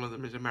Italian and one of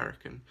them is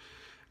American.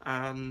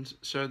 And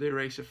so they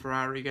race a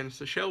Ferrari against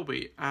the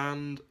Shelby,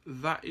 and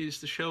that is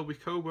the Shelby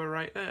Cobra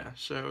right there.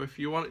 So if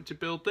you wanted to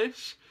build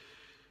this,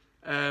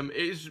 it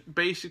is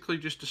basically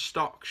just a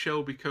stock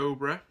Shelby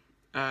Cobra.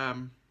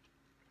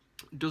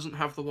 Doesn't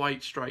have the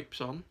white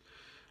stripes on.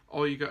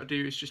 all you got to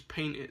do is just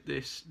paint it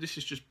this. This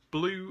is just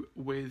blue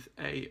with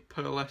a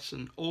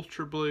pearlescent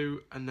ultra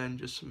blue, and then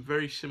just some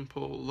very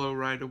simple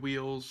lowrider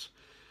wheels,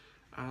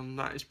 and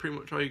that is pretty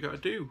much all you got to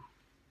do.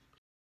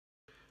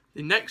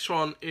 The next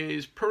one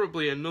is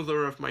probably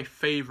another of my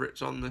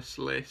favourites on this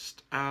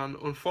list, and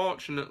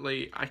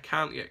unfortunately I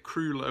can't get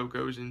crew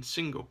logos in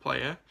single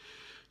player,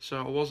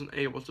 so I wasn't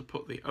able to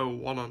put the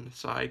 01 on the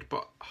side,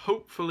 but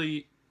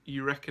hopefully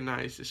you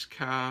recognise this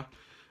car.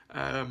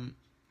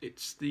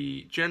 It's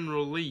the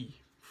General Lee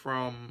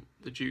from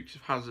the Dukes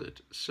of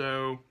Hazzard.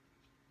 So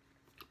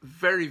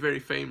very, very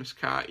famous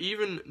car.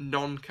 Even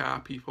non-car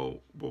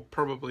people will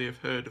probably have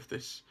heard of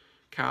this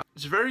car.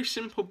 It's a very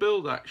simple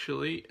build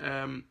actually.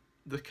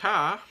 The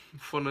car,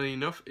 funnily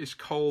enough, is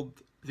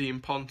called the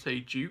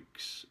Imponte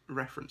Dukes,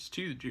 reference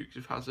to the Dukes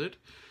of Hazzard.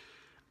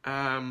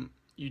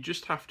 You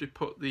just have to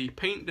put the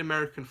painted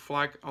American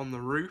flag on the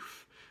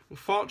roof.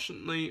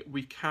 Unfortunately,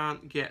 we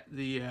can't get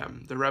the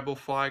rebel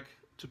flag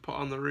to put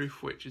on the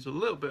roof, which is a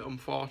little bit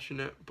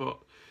unfortunate, but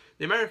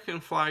the American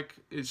flag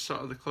is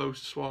sort of the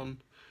closest one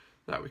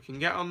that we can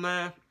get on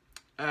there.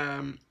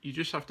 You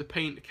just have to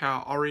paint the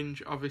car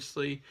orange,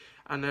 obviously,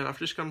 and then I've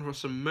just gone for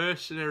some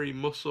mercenary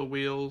muscle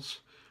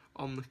wheels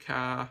on the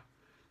car,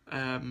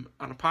 and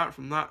apart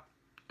from that,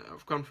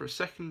 I've gone for a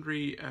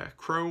secondary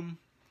chrome,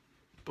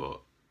 but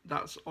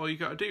that's all you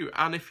got to do.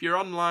 And if you're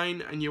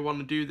online and you want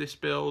to do this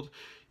build,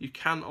 you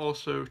can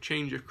also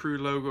change your crew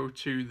logo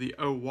to the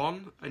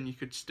 01, and you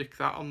could stick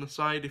that on the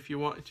side if you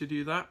wanted to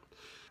do that.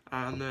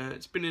 And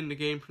it's been in the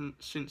game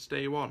since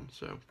day one,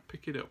 so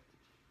pick it up.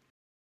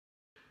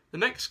 The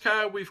next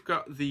car, we've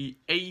got the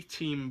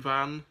A-Team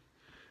van.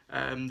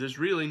 There's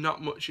really not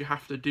much you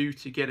have to do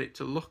to get it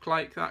to look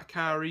like that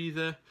car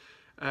either.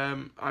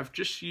 I've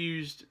just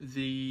used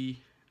the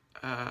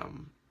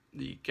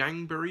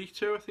Gang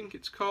Burrito, I think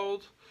it's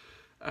called.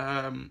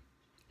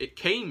 It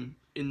came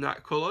in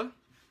that colour.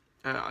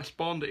 I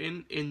spawned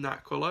it in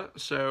that colour,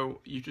 so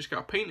you just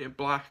got to paint it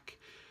black,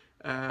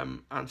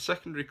 and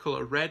secondary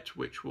colour red,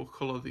 which will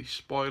colour the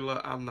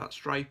spoiler and that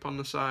stripe on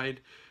the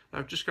side.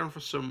 I've just gone for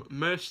some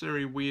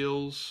mercenary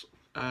wheels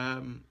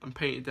and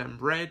painted them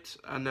red,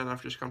 and then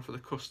I've just gone for the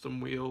custom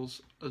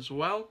wheels as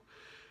well.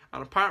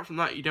 And apart from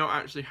that, you don't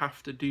actually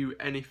have to do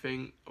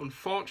anything.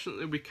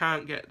 Unfortunately, we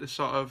can't get the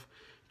sort of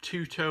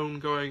two-tone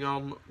going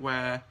on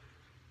where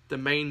the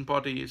main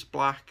body is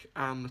black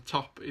and the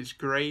top is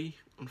grey.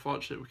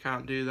 Unfortunately, we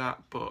can't do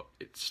that, but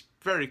it's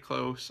very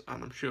close,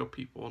 and I'm sure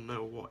people will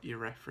know what you're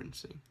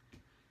referencing.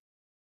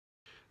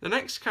 The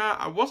next car,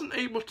 I wasn't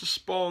able to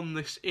spawn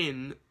this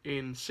in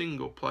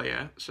single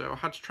player, so I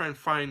had to try and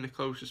find the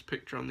closest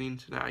picture on the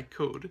internet I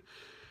could,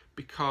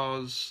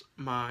 because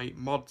my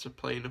mods are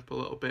playing up a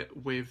little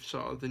bit with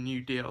sort of the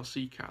new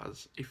DLC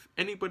cars. If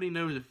anybody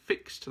knows a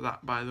fix to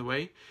that, by the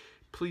way,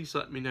 please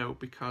let me know,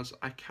 because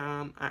I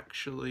can't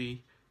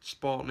actually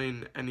spawn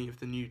in any of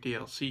the new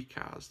DLC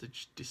cars. They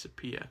just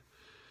disappear.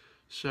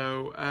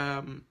 So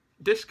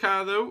this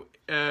car though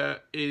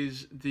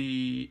is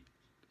the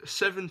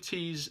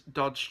 70s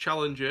Dodge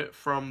Challenger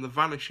from the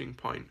Vanishing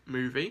Point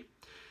movie,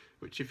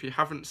 which if you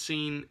haven't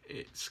seen,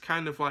 it's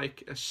kind of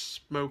like a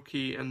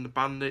Smokey and the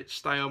Bandit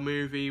style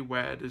movie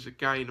where there's a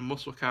guy in a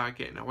muscle car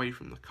getting away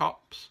from the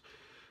cops.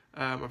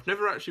 I've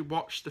never actually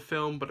watched the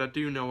film, but I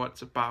do know what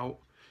it's about.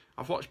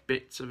 I've watched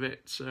bits of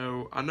it,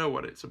 so I know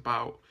what it's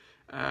about.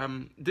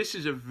 This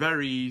is a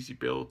very easy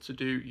build to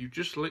do. You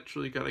just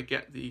literally got to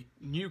get the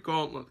new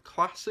Gauntlet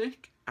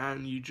Classic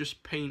and you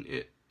just paint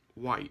it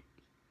white.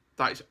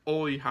 That is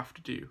all you have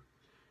to do.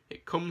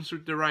 It comes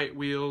with the right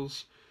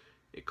wheels,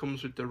 it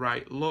comes with the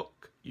right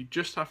look. You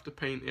just have to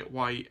paint it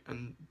white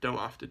and don't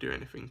have to do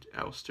anything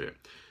else to it.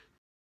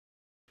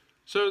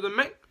 So the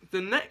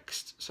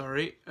next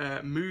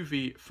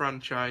movie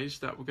franchise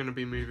that we're going to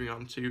be moving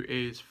on to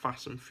is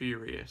Fast and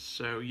Furious.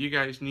 So you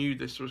guys knew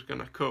this was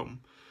going to come.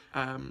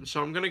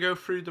 So I'm going to go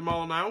through them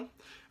all now.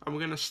 And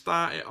we're going to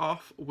start it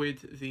off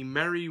with the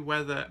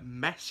Merryweather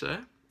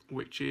Messer,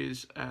 which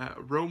is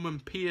Roman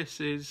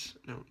Pierce's,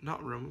 no,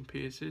 not Roman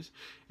Pierce's,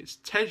 it's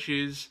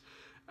Tej's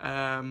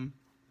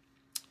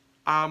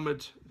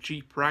armoured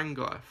Jeep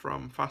Wrangler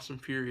from Fast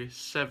and Furious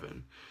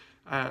 7.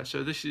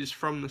 So this is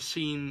from the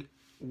scene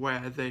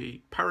where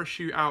they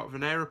parachute out of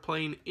an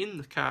aeroplane in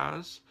the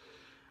cars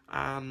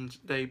and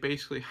they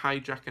basically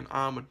hijack an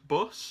armoured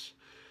bus.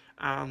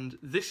 And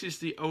this is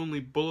the only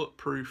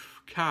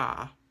bulletproof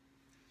car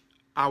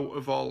out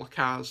of all the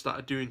cars that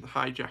are doing the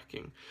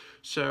hijacking.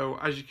 So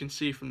as you can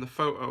see from the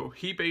photo,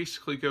 he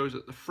basically goes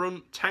at the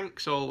front,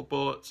 tanks all the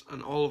bullets,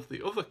 and all of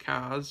the other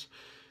cars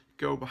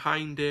go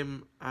behind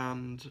him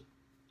and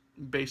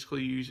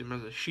basically use him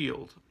as a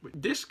shield.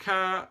 With this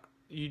car,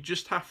 you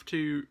just have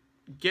to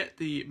get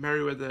the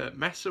Merryweather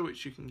Messer,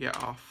 which you can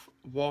get off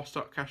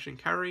Warstock Cash and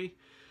Carry.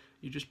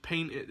 You just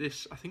paint it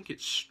this, I think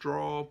it's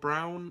straw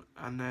brown,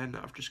 and then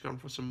I've just gone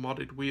for some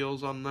modded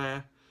wheels on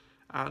there.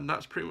 And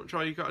that's pretty much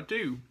all you got to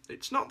do.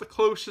 It's not the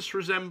closest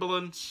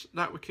resemblance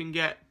that we can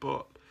get,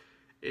 but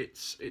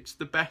it's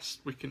the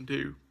best we can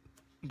do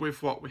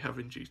with what we have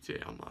in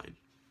GTA Online.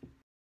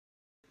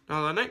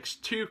 Now the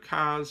next two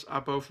cars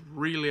are both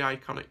really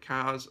iconic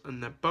cars,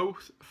 and they're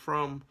both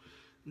from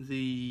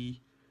the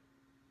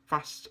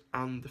Fast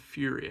and the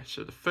Furious,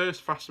 so the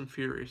first Fast and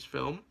Furious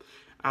film.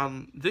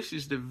 And this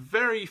is the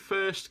very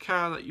first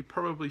car that you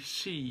probably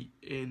see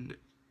in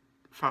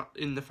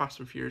the Fast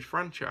and Furious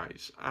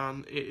franchise,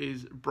 and it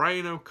is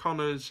Brian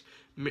O'Connor's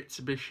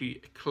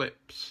Mitsubishi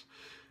Eclipse.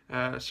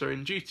 So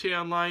in GT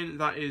Online,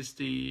 that is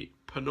the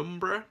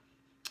Penumbra,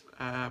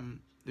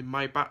 the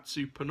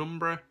Maibatsu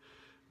Penumbra,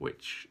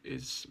 which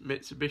is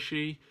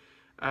Mitsubishi.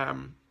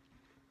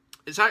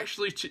 It's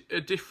actually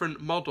a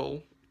different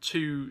model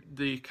to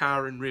the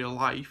car in real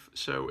life,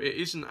 so it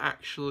isn't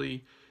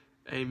actually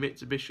a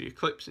Mitsubishi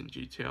Eclipse in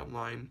GT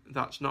Online.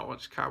 That's not what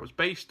this car was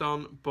based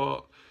on,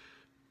 but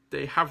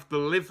they have the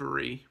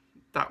livery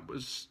that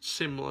was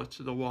similar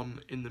to the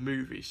one in the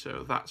movie,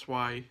 so that's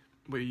why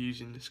we're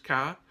using this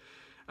car.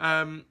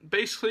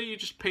 Basically, you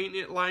just paint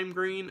it lime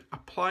green,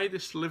 apply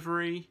this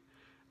livery,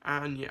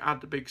 and you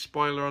add the big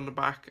spoiler on the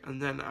back,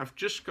 and then I've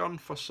just gone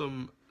for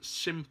some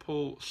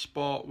simple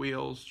sport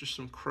wheels, just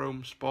some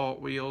chrome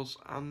sport wheels,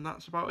 and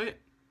that's about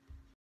it.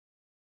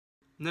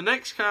 The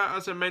next car,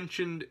 as I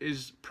mentioned,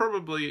 is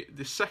probably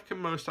the second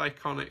most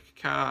iconic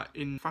car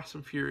in Fast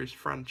and Furious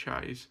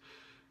franchise,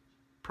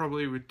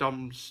 probably with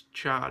Dom's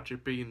Charger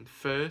being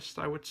first,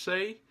 I would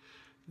say.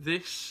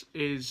 This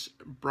is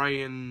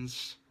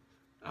Brian's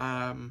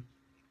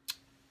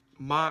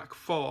Mark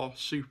IV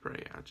Supra.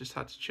 I just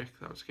had to check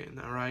that I was getting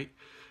that right.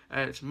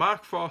 It's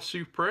Mark IV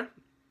Supra,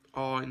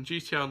 or in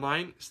GT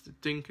Online, it's the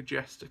Dinka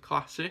Jester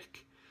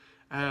Classic.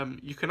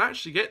 You can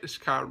actually get this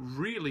car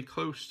really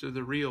close to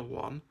the real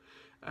one.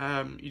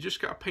 You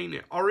just got to paint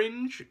it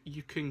orange.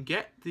 You can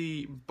get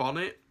the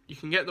bonnet. You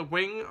can get the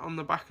wing on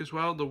the back as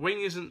well. The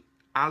wing isn't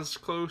as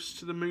close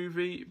to the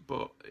movie,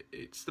 but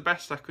it's the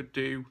best I could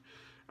do.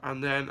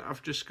 And then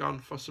I've just gone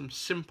for some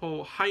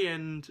simple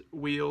high-end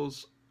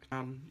wheels.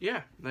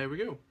 Yeah, there we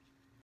go.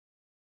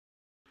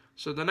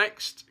 So the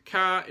next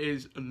car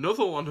is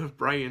another one of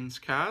Brian's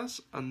cars,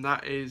 and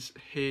that is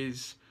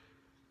his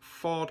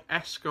Ford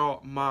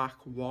Escort Mark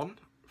I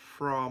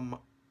from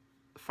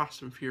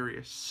Fast and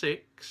Furious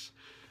 6,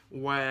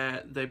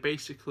 where they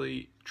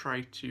basically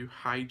try to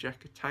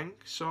hijack a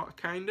tank, sort of,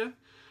 kinda.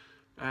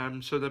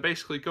 So they're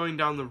basically going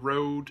down the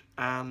road,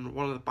 and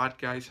one of the bad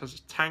guys has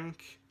a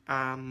tank,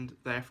 and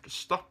they have to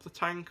stop the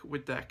tank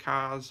with their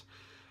cars,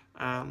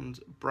 and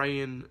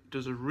Brian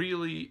does a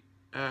really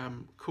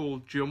cool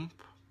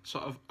jump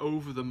sort of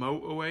over the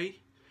motorway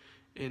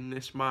in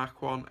this Mark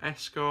I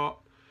Escort.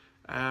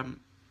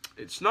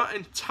 It's not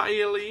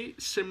entirely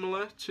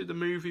similar to the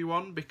movie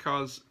one,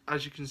 because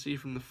as you can see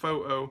from the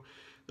photo,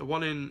 the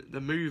one in the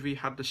movie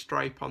had the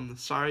stripe on the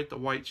side, the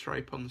white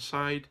stripe on the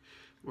side,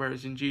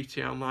 whereas in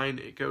GT Online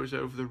it goes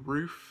over the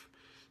roof.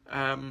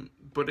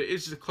 But it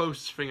is the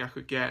closest thing I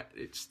could get.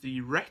 It's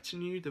the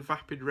retinue, the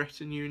Vapid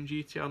retinue in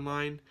GT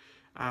Online,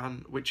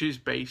 and which is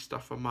based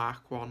off a Mark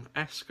I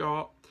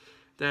Escort.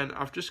 Then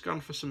I've just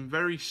gone for some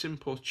very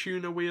simple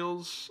tuner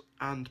wheels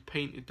and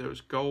painted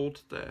those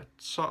gold. They're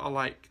sort of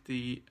like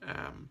the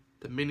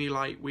mini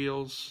light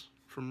wheels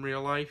from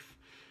real life.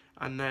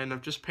 And then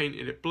I've just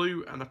painted it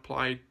blue and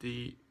applied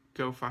the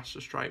Go Faster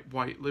Stripe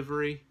white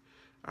livery.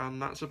 And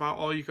that's about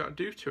all you got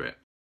to do to it.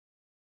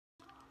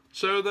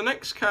 So the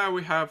next car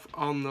we have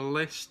on the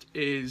list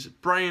is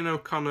Brian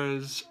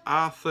O'Connor's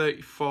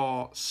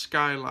R34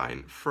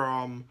 Skyline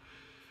from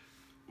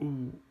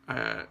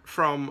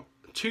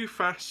Too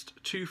Fast,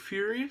 Too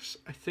Furious,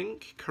 I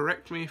think.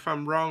 Correct me if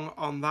I'm wrong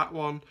on that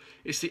one.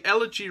 It's the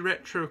Elegy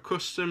Retro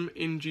Custom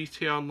in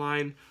GT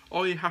Online.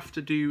 All you have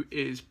to do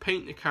is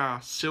paint the car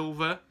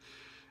silver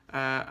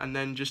and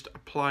then just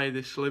apply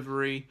this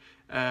livery.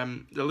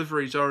 The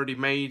livery's already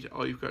made.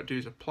 All you've got to do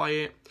is apply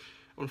it.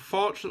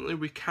 Unfortunately,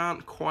 we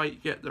can't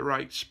quite get the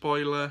right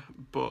spoiler,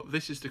 but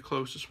this is the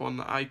closest one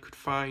that I could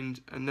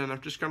find. And then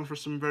I've just gone for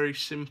some very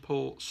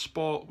simple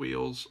sport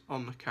wheels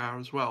on the car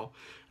as well.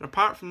 And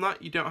apart from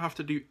that, you don't have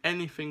to do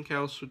anything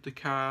else with the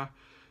car.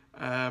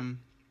 I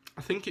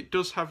think it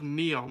does have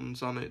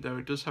neons on it, though.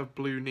 It does have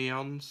blue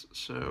neons,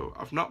 so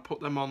I've not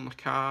put them on the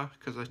car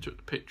because I took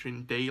the picture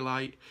in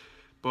daylight.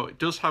 But it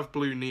does have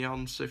blue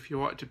neons, so if you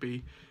want it to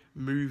be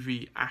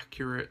movie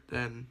accurate,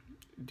 then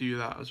do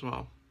that as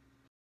well.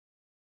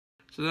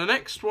 So the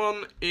next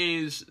one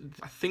is,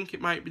 I think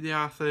it might be the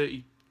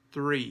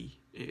R33.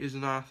 It is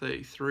an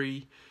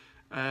R33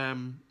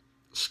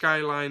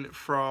 Skyline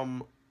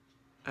from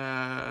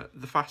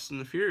the Fast and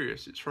the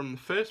Furious. It's from the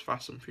first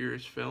Fast and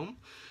Furious film.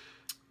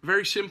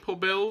 Very simple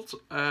build.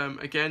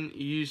 Again,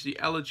 you use the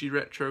Elegy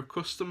Retro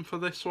Custom for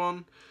this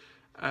one.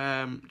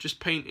 Just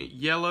paint it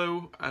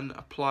yellow and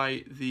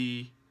apply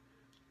the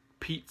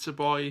Pizza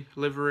Boy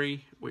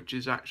livery, which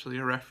is actually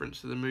a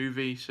reference to the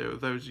movie, so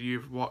those of you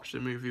who've watched the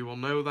movie will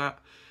know that.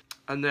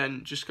 And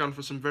then just gone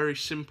for some very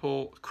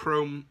simple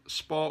chrome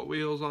sport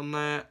wheels on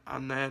there,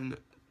 and then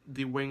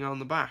the wing on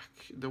the back.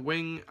 The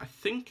wing, I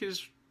think,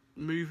 is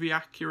movie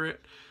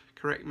accurate,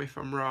 correct me if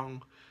I'm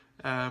wrong,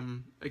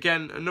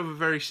 Again, another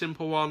very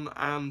simple one,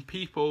 and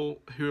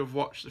people who have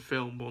watched the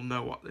film will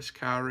know what this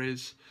car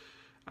is,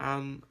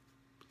 and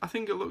I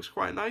think it looks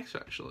quite nice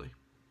actually.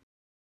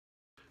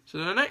 So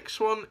the next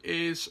one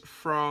is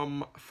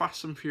from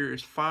Fast and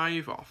Furious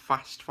 5, or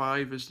Fast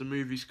 5 as the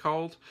movie's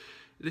called.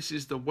 This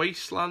is the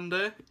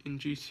Wastelander in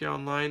GTA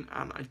Online,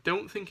 and I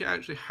don't think it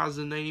actually has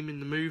a name in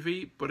the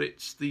movie, but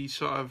it's the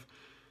sort of,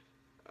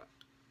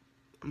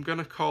 I'm going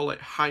to call it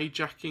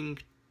hijacking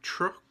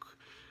truck.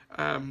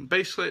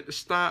 Basically at the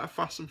start of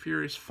Fast and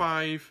Furious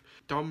 5,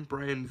 Dom,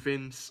 Brian,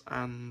 Vince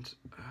and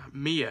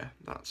Mia,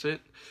 that's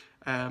it.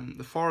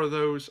 The four of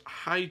those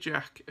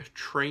hijack a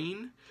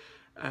train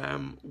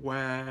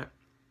where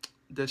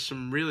there's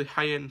some really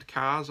high-end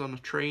cars on a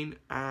train,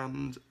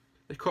 and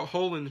they cut a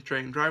hole in the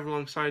train, drive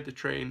alongside the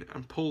train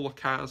and pull the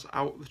cars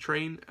out of the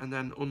train and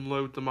then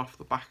unload them off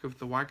the back of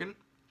the wagon.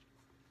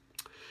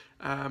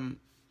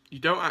 You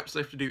don't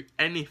actually have to do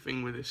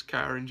anything with this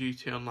car in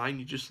GTA Online,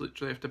 you just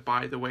literally have to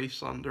buy the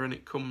Wastelander and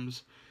it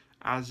comes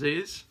as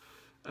is.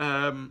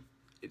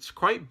 It's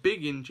quite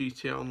big in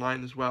GTA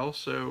Online as well,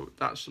 so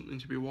that's something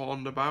to be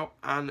warned about.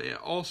 And it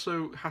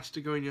also has to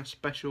go in your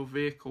special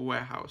vehicle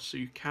warehouse, so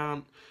you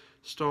can't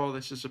store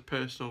this as a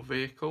personal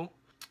vehicle.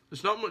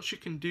 There's not much you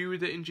can do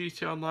with it in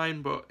GTA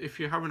Online, but if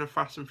you're having a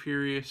Fast and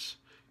Furious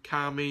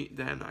car meet,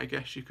 then I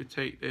guess you could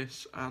take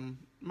this, and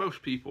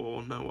most people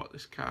will know what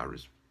this car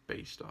is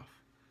based off.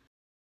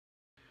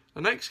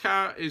 The next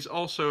car is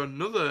also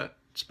another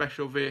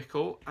special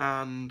vehicle,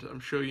 and I'm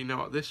sure you know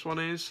what this one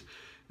is.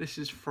 This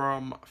is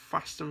from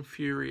Fast and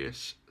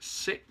Furious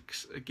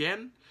 6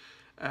 again.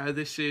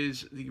 This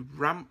is the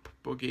ramp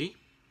buggy.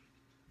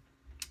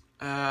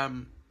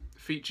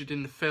 Featured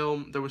in the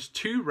film. There was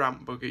 2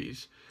 ramp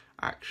buggies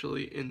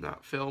actually in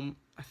that film.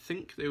 I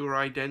think they were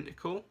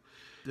identical.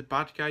 The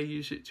bad guy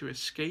used it to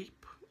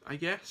escape, I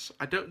guess.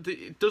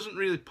 It doesn't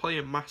really play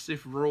a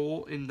massive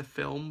role in the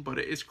film, but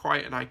it is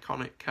quite an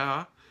iconic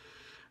car.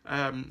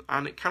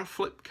 And it can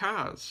flip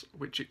cars,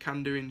 which it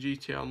can do in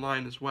GTA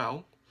Online as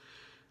well.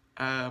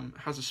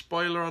 Has a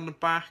spoiler on the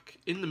back.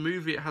 In the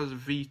movie it has a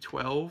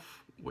V12,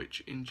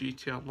 which in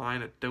GTA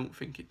Online I don't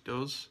think it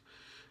does.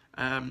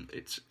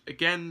 It's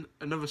again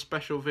another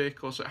special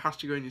vehicle, so it has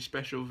to go in your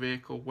special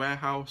vehicle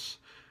warehouse.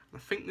 And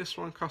I think this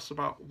one costs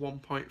about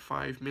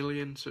 1.5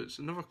 million, so it's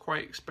another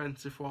quite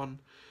expensive one,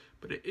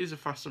 but it is a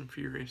Fast and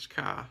Furious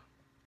car.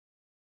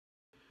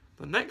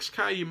 The next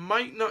car you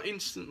might not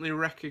instantly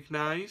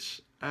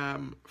recognise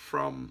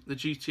from the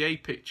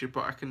GTA picture,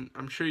 but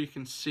I'm sure you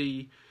can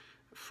see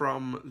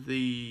from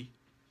the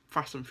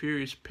Fast and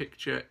Furious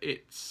picture,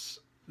 it's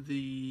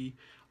the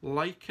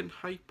Lykan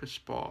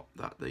Hypersport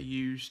that they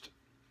used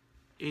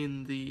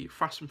in the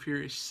Fast and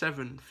Furious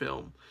 7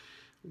 film,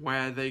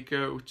 where they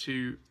go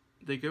to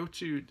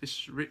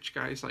this rich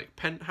guy's like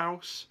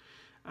penthouse,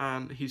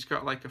 and he's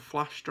got like a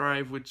flash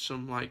drive with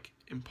some like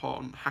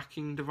important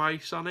hacking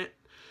device on it,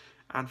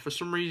 and for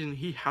some reason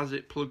he has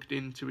it plugged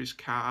into his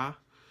car,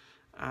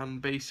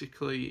 and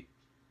basically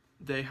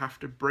they have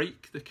to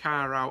break the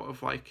car out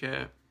of like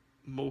a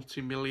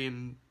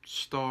multi-million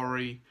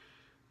story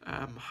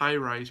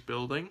high-rise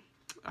building,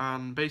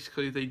 and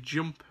basically they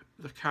jump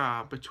the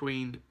car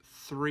between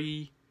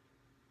 3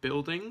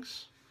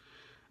 buildings,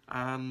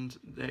 and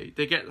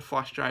they get the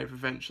flash drive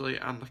eventually,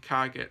 and the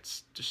car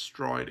gets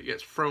destroyed. It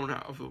gets thrown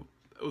out of the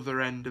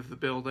other end of the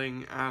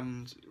building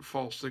and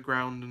falls to the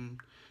ground, and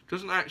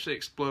doesn't actually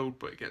explode,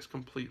 but it gets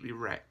completely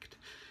wrecked.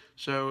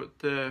 So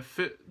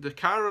the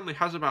car only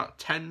has about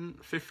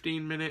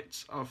 10-15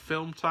 minutes of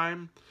film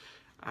time.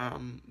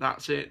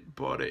 That's it,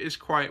 but it is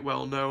quite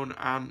well known,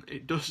 and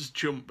it does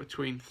jump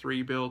between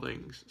 3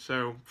 buildings,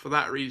 so for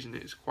that reason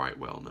it is quite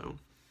well known.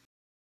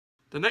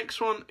 The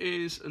next one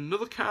is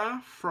another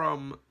car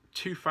from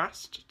Too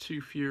Fast,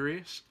 Too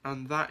Furious,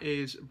 and that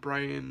is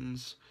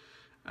Brian's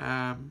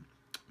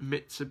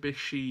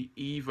Mitsubishi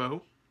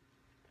Evo.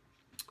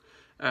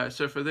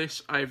 So for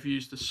this I've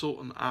used the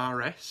Sultan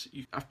RS.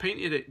 I've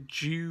painted it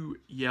dew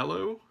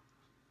yellow,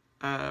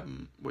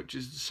 which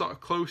is the sort of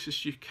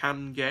closest you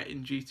can get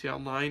in GTA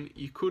Online.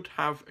 You could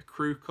have a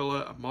crew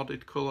colour, a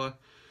modded colour,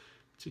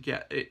 to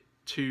get it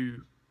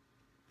to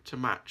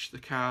match the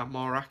car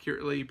more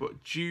accurately,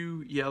 but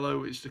dew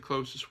yellow is the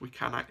closest we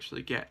can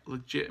actually get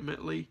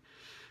legitimately.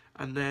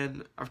 And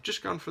then I've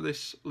just gone for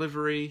this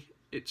livery.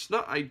 It's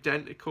not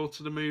identical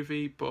to the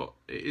movie, but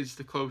it is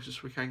the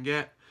closest we can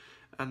get.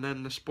 And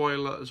then the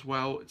spoiler as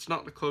well. It's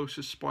not the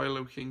closest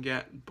spoiler we can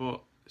get,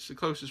 but it's the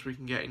closest we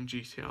can get in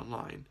GTA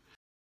Online.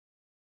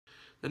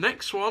 The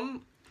next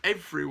one,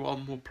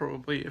 everyone will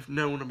probably have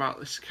known about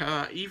this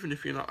car. Even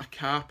if you're not a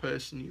car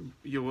person,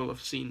 you will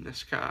have seen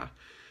this car.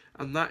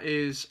 And that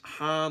is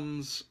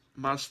Han's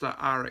Mazda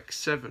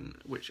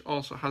RX-7, which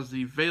also has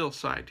the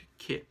Veilside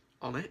kit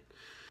on it.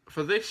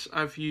 For this,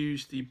 I've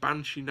used the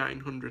Banshee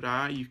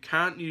 900R. You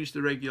can't use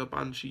the regular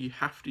Banshee, you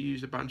have to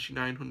use the Banshee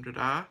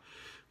 900R,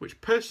 which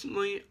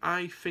personally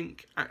I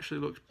think actually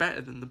looks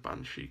better than the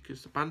Banshee,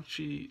 because the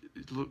Banshee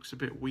looks a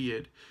bit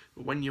weird.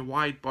 But when you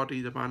wide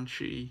body the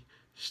Banshee,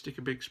 stick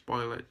a big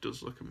spoiler, it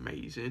does look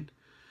amazing.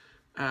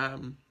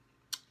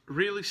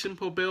 Really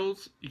simple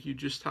build. You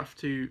just have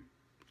to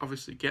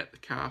obviously get the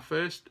car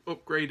first,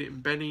 upgrade it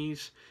in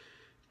bennies,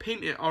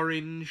 paint it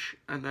orange,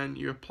 and then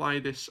you apply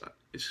this.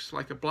 It's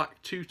like a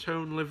black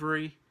two-tone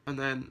livery, and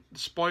then the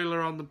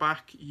spoiler on the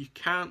back. You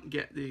can't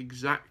get the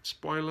exact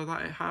spoiler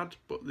that it had,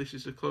 but this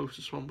is the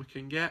closest one we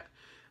can get.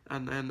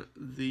 And then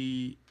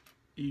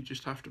you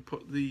just have to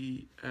put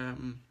the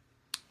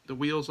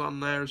wheels on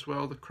there as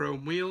well, the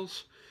chrome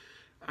wheels.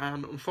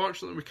 And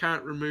unfortunately we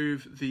can't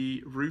remove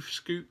the roof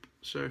scoop,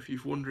 so if you're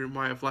wondering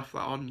why I've left that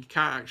on, you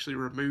can't actually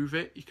remove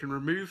it. You can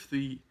remove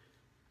the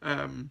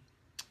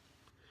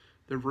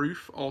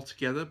roof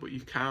altogether, but you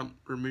can't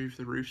remove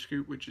the roof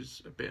scoop, which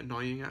is a bit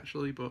annoying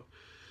actually. But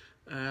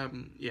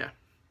yeah,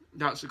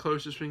 that's the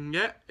closest we can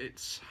get.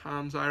 It's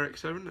Hans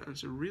RX-7 and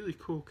it's a really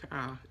cool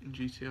car in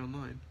GTA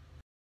Online.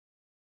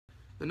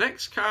 The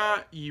next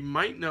car, you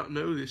might not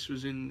know this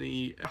was in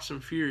the Fast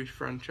and Furious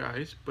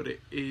franchise, but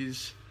it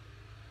is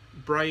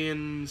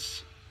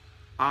Brian's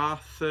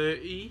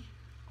R30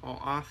 or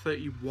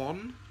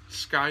R31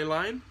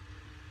 Skyline,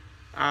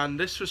 and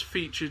this was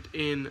featured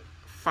in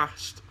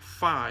Fast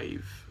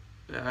 5.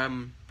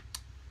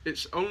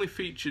 It's only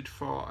featured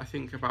for I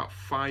think about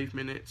 5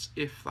 minutes,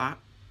 if that,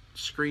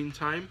 screen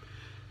time,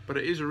 but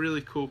it is a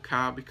really cool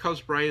car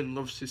because Brian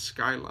loves his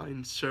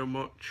Skyline so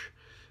much.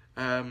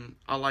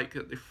 I like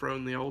that they've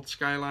thrown the old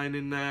Skyline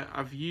in there.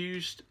 I've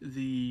used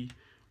the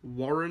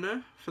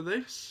Warrener for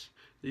this,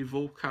 the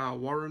Volcar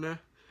Warrener.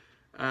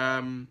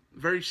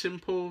 Very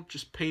simple,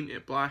 just paint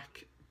it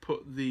black,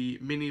 put the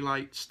mini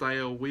light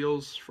style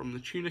wheels from the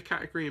tuner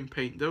category and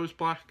paint those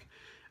black,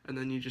 and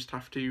then you just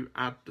have to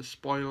add the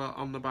spoiler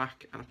on the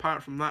back, and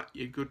apart from that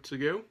you're good to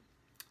go.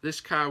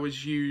 This car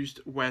was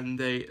used when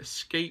they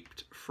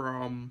escaped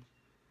from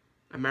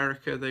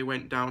America. They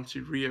went down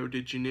to Rio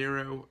de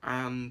Janeiro,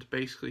 and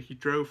basically he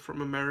drove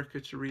from America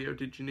to Rio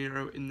de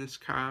Janeiro in this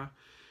car.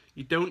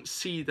 You don't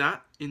see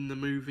that in the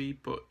movie,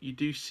 but you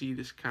do see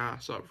this car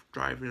sort of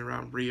driving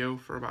around Rio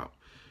for about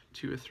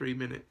 2 or 3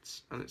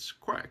 minutes, and it's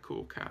quite a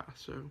cool car.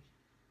 So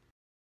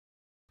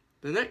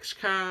the next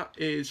car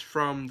is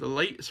from the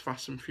latest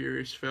Fast and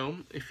Furious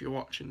film, if you're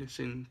watching this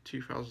in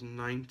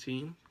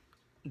 2019.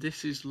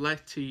 This is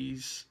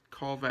Letty's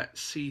Corvette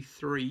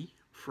C3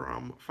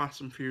 from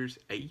Fast and Furious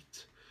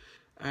 8.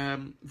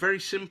 Very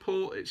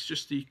simple, it's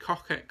just the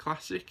Coquette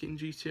Classic in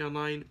GTA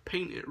Online.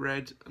 Paint it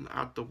red and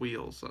add the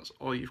wheels, that's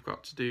all you've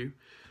got to do.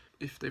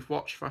 If they've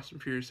watched Fast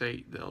and Furious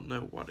 8, they'll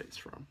know what it's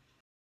from.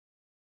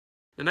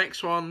 The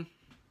next one,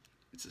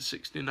 it's a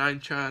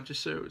 69 Charger,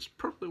 so it's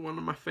probably one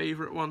of my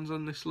favourite ones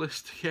on this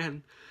list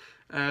again.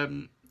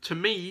 To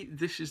me,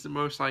 this is the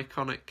most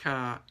iconic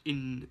car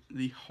in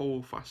the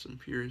whole Fast and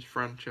Furious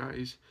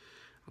franchise,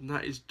 and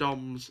that is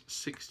Dom's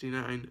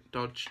 69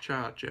 Dodge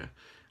Charger.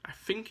 I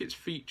think it's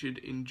featured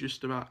in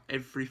just about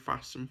every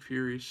Fast and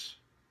Furious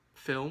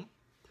film.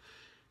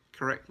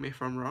 Correct me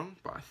if I'm wrong,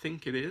 but I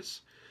think it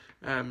is.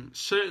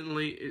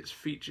 Certainly it's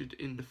featured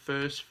in the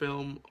first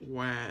film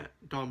where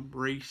Dom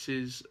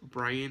races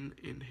Brian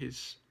in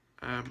his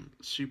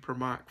Super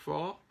Mark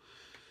IV.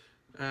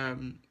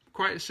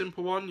 Quite a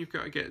simple one. You've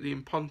got to get the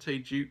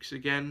Imponte Dukes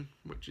again,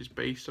 which is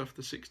based off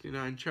the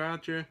 69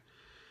 Charger.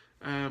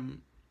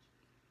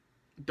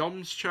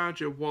 Dom's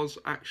Charger was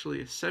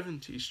actually a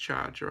 70s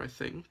Charger, I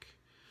think.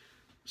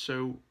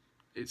 So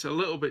it's a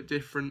little bit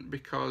different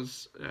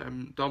because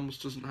Dom's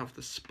doesn't have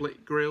the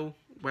split grille,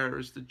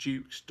 whereas the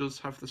Duke's does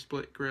have the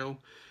split grille.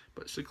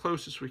 But it's the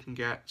closest we can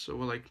get, so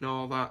we'll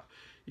ignore that.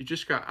 You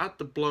just got to add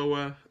the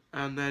blower,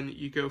 and then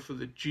you go for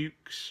the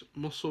Duke's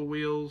muscle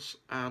wheels,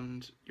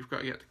 and you've got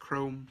to get the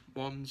chrome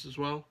ones as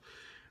well.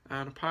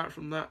 And apart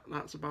from that,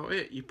 that's about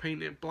it. You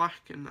paint it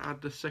black and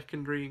add the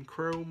secondary in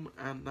chrome,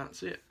 and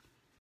that's it.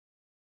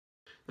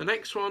 The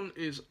next one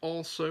is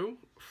also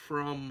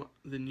from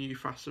the new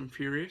Fast and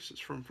Furious. It's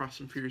from Fast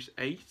and Furious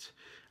 8,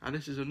 and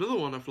this is another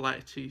one of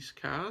Letty's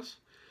cars,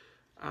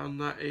 and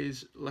that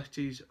is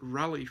Letty's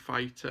Rally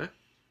Fighter.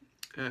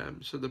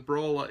 So the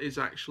Brawler is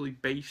actually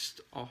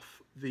based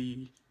off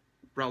the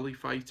Rally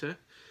Fighter.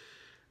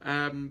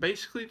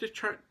 Basically they're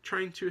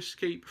trying to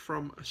escape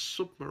from a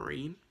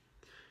submarine,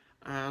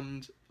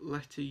 and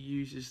Letty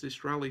uses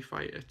this Rally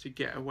Fighter to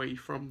get away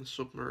from the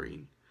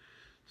submarine.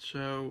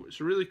 So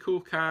it's a really cool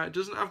car. It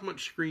doesn't have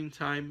much screen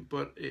time,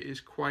 but it is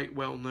quite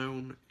well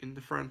known in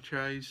the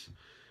franchise,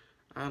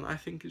 and I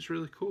think it's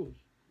really cool.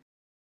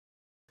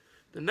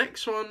 The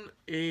next one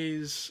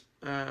is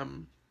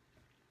another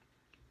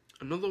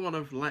one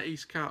of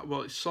Letty's car.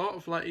 Well, it's sort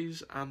of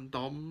Letty's and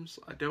Dom's.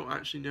 I don't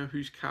actually know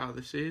whose car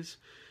this is,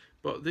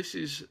 but this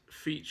is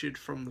featured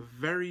from the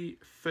very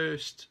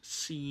first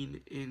scene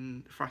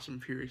in Fast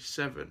and Furious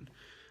 7,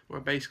 where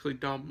basically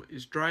Dom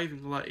is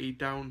driving Letty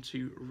down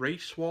to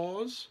Race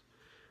Wars,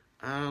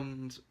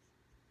 and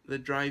they're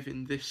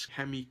driving this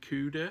Hemi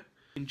Cuda.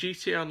 In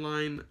GTA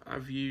Online,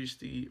 I've used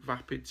the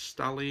Vapid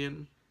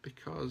Stallion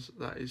because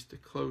that is the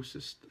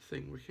closest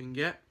thing we can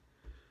get.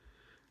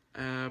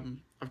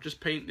 I've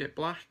just painted it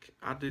black,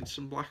 added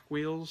some black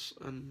wheels,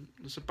 and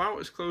it's about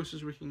as close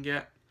as we can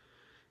get.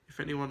 If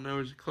anyone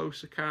knows a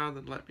closer car,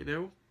 then let me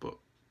know, but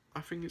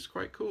I think it's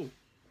quite cool.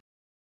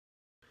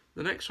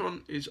 The next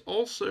one is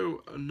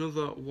also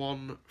another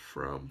one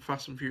from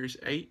Fast and Furious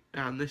 8,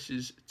 and this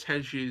is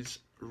Tej's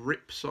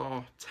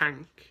Ripsaw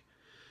tank,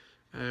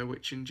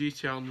 which in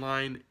GTA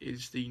Online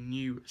is the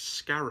new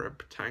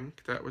Scarab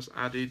tank that was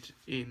added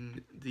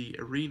in the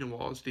Arena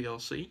Wars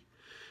DLC.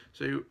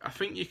 So I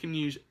think you can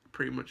use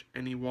pretty much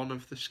any one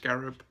of the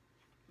Scarab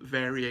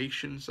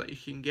variations that you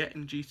can get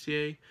in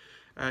GTA.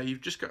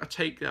 You've just got to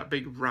take that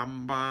big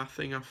ram bar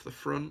thing off the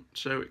front,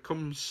 so it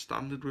comes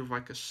standard with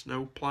like a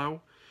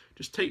snowplow.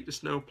 Just take the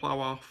snowplow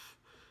off,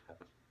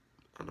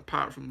 and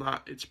apart from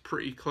that, it's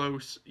pretty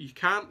close. You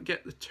can't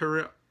get the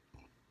turret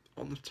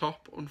on the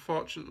top,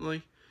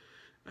 unfortunately,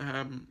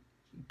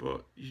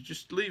 but you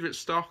just leave it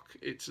stock.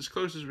 It's as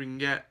close as we can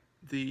get.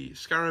 The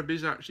Scarab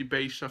is actually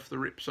based off the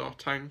Ripsaw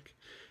tank,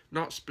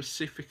 not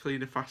specifically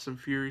the Fast and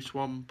Furious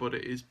one, but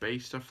it is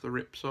based off the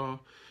Ripsaw,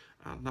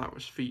 and that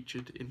was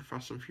featured in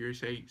Fast and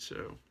Furious 8,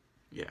 so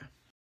yeah.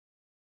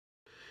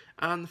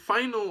 And the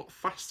final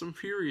Fast and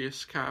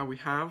Furious car we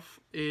have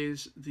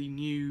is the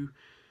new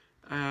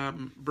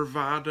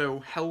Bravado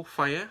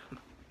Hellfire,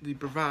 the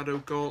Bravado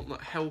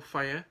Gauntlet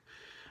Hellfire,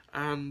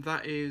 and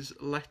that is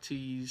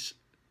Letty's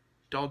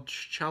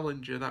Dodge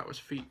Challenger that was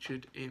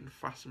featured in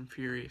Fast and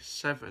Furious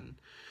 7.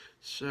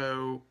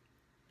 So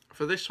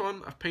for this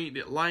one, I've painted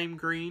it lime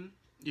green.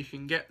 You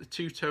can get the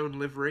two-tone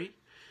livery,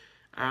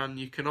 and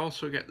you can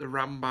also get the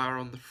ram bar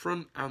on the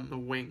front and the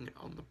wing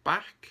on the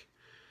back,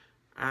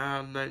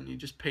 and then you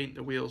just paint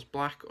the wheels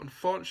black.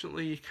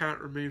 Unfortunately, you can't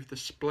remove the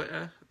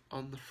splitter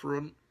on the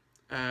front.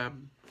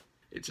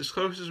 It's as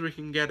close as we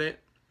can get it.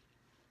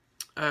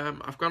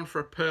 I've gone for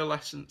a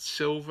pearlescent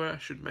silver, I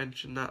should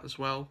mention that as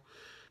well.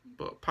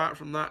 But apart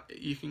from that,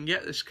 you can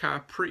get this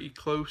car pretty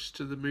close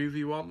to the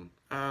movie one,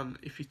 and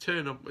if you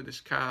turn up with this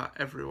car,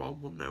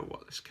 everyone will know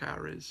what this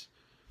car is.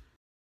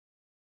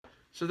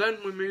 So then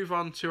we move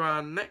on to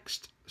our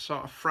next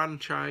sort of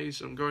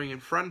franchise. I'm going in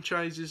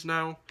franchises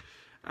now,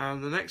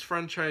 and the next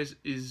franchise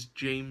is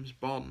James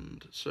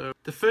Bond. So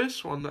the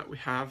first one that we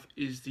have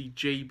is the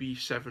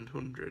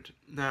JB700.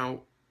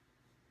 Now,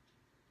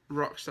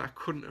 Rockstar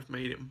couldn't have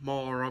made it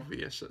more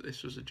obvious that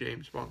this was a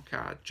James Bond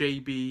car.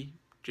 JB,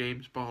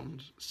 James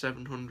Bond,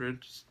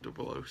 700,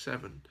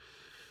 007.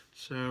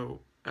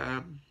 So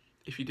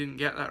if you didn't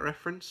get that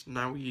reference,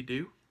 now you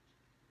do.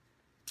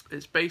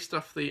 It's based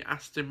off the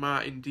Aston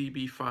Martin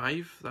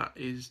DB5, that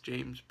is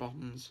James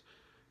Bond's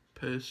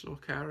personal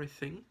car, I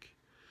think.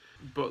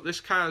 But this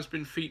car has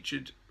been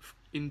featured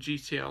in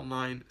GTA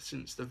Online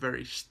since the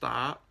very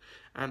start,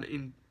 and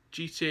in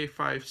GTA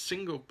 5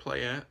 single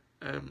player,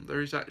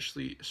 there is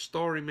actually a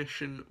story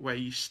mission where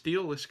you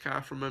steal this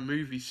car from a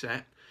movie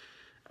set,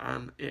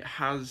 and it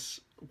has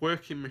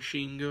working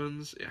machine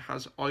guns, it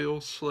has oil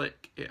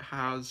slick, it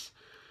has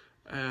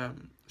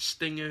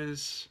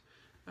stingers,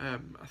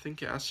 I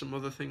think it has some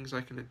other things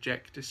like an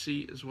ejector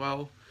seat as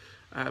well.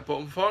 But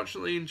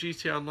unfortunately in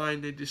GTA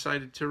Online they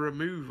decided to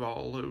remove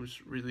all those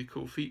really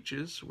cool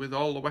features. With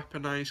all the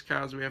weaponized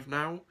cars we have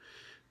now,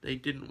 they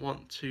didn't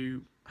want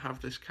to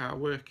have this car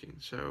working.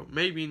 So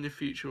maybe in the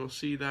future we'll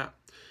see that.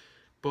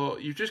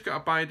 But you've just got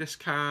to buy this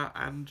car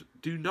and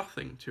do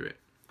nothing to it.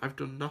 I've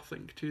done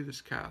nothing to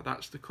this car.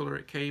 That's the colour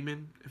it came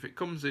in. If it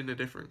comes in a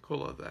different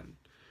colour, then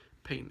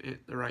paint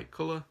it the right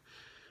colour.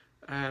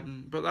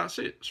 But that's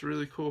it. It's a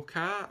really cool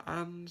car,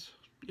 and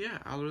yeah,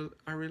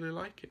 I really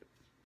like it.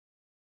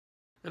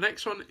 The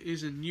next one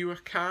is a newer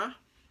car,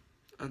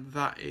 and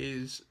that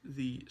is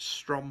the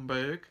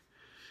Stromberg.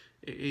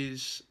 It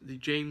is the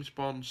James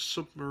Bond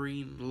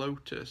submarine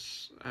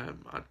Lotus.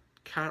 I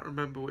can't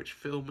remember which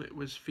film it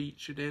was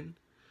featured in,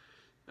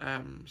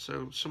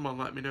 so someone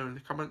let me know in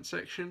the comment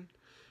section.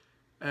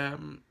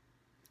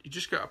 You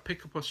just got to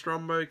pick up a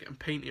Stromberg and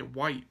paint it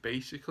white,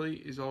 basically,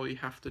 is all you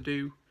have to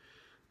do.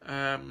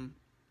 The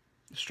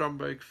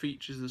Stromberg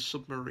features the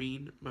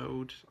submarine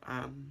mode,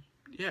 and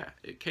yeah,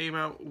 it came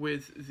out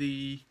with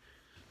the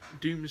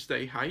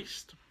Doomsday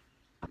Heist.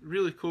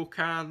 Really cool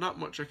car, not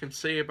much I can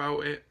say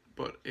about it,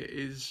 but it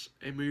is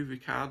a movie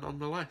car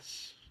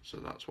nonetheless, so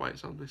that's why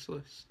it's on this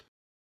list.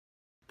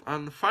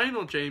 And the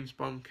final James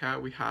Bond car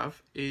we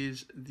have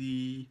is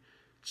the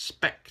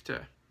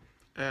Spectre.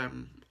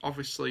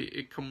 Obviously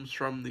it comes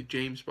from the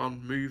James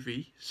Bond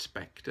movie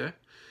Spectre.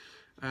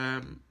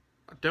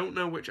 I don't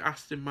know which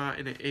Aston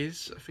Martin it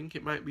is. I think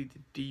it might be the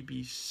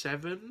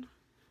DB7.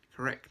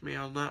 Correct me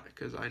on that,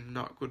 because I'm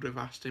not good with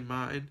Aston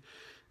Martin.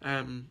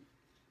 It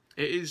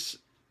is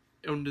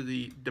under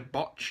the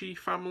Debocci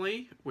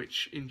family,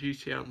 which in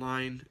GTA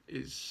Online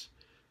is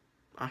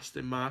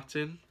Aston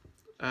Martin.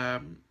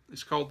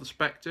 It's called the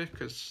Spectre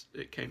because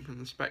it came from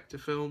the Spectre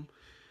film.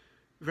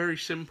 Very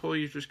simple.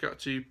 You've just got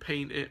to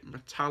paint it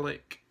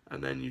metallic,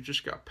 and then you've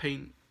just got to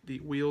paint the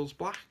wheels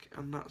black,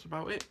 and that's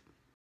about it.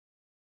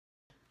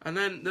 And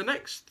then the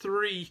next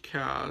three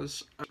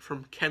cars are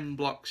from Ken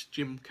Block's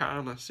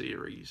Gymkhana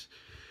series.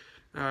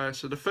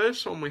 So the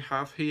first one we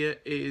have here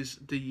is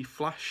the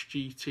Flash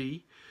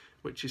GT,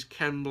 which is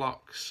Ken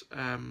Block's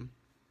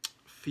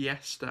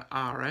Fiesta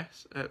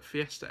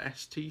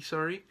ST,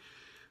 sorry.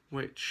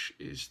 which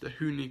is the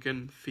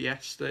Hoonigan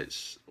Fiesta.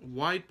 It's a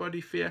wide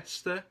body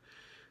Fiesta.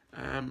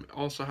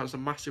 Also has a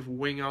massive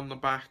wing on the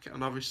back,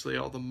 and obviously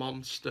all the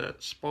Monster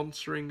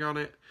sponsoring on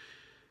it.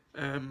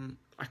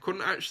 I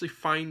couldn't actually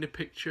find a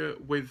picture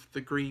with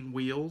the green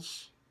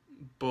wheels,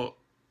 but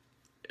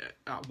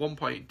at one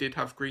point it did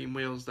have green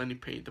wheels, then he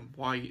painted them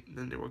white, and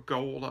then they were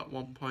gold at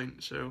one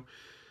point. So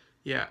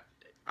yeah,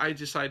 I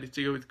decided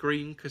to go with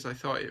green because I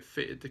thought it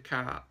fitted the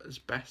car as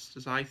best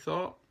as I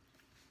thought.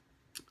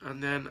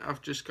 And then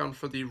I've just gone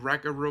for the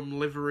Ragarum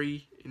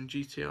livery in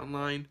GT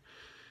Online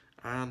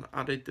and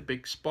added the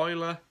big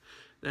spoiler.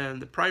 Then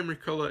the primary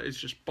colour is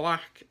just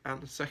black,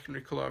 and the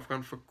secondary colour I've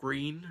gone for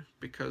green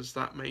because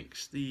that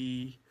makes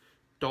the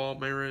door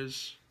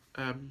mirrors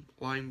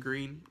lime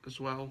green as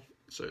well,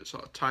 so it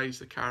sort of ties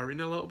the car in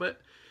a little bit.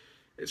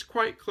 It's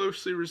quite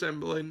closely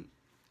resembling,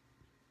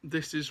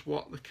 this is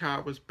what the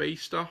car was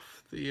based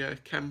off, the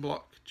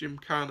Kenblock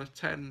Gymkhana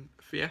 10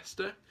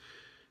 Fiesta.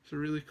 It's a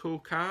really cool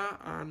car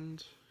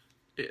and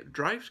it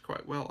drives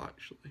quite well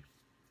actually.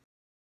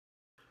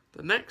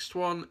 The next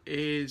one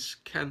is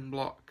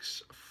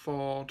Kenblock's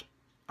Ford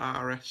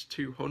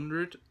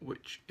RS200,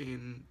 which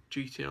in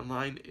GT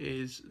Online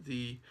is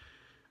the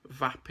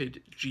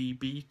Vapid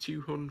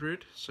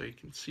GB200, so you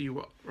can see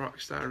what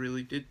Rockstar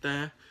really did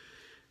there.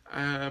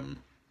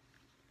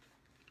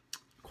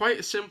 Quite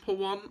a simple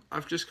one.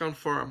 I've just gone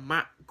for a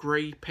matte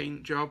grey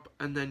paint job,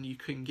 and then you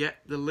can get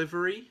the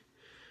livery.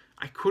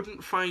 I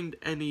couldn't find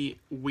any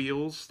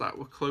wheels that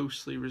were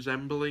closely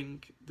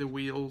resembling the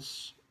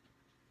wheels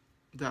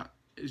that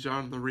is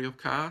on the real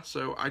car,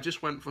 so I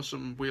just went for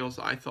some wheels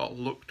that I thought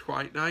looked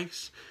quite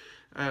nice.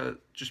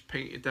 Just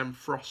painted them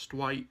frost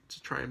white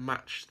to try and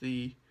match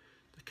the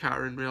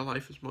car in real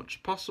life as much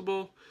as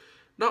possible.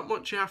 Not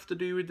much you have to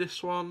do with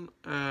this one.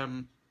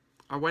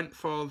 I went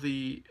for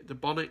the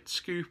bonnet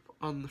scoop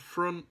on the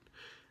front.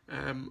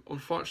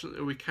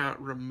 Unfortunately we can't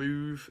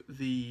remove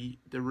the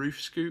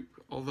roof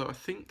scoop, although I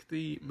think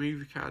the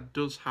movie car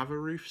does have a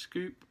roof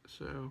scoop,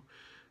 so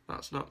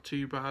that's not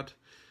too bad.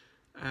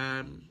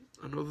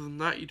 And other than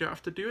that, you don't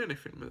have to do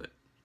anything with it.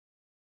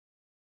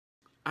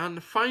 And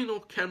the final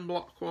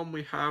Kenblock one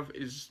we have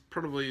is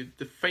probably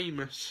the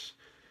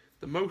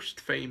most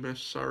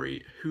famous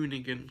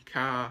Hoonigan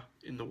car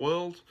in the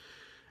world,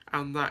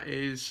 and that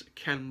is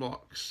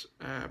Kenblock's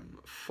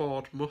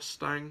Ford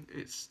Mustang.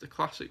 It's the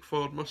classic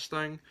Ford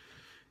Mustang.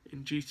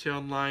 In GT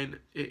Online,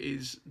 it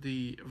is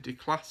the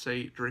Class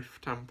A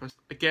drift tamper.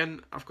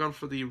 Again, I've gone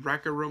for the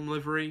Ragarum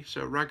livery,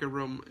 so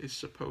Ragarum is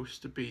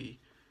supposed to be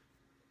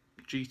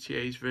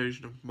GTA's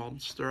version of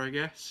Monster, I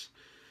guess.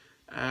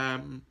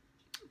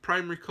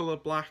 Primary colour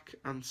black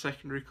and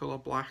secondary colour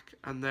black,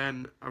 and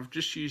then I've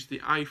just used the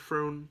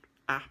iPhone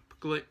app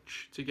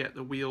glitch to get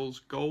the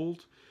wheels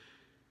gold.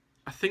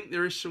 I think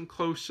there is some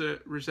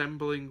closer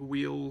resembling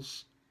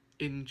wheels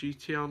in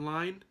GT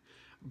Online,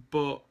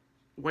 but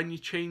when you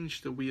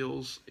change the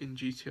wheels in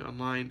GT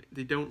Online,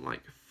 they don't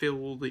like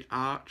fill the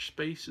arch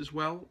space as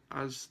well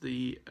as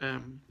the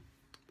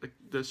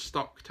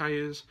stock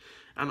tyres,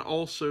 and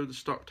also the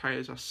stock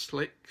tyres are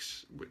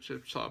slicks, which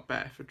are sort of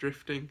better for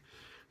drifting.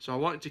 So I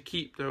wanted to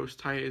keep those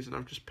tyres, and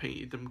I've just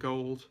painted them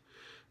gold.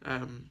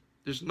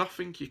 There's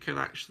nothing you can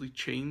actually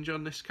change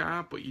on this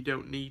car, but you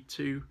don't need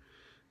to.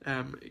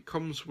 It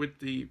comes with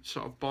the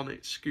sort of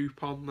bonnet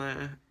scoop on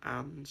there,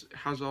 and it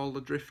has all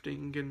the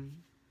drifting and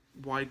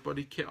wide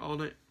body kit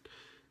on it,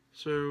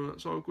 so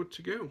that's all good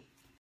to go.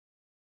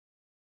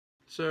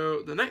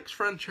 So the next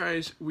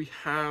franchise we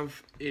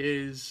have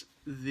is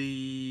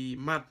the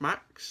Mad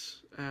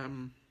Max,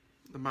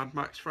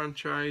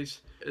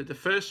 franchise. The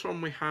first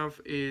one we have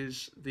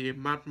is the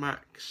Mad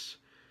Max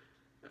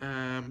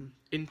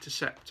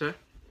Interceptor,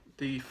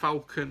 the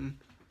Falcon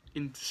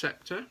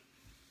Interceptor,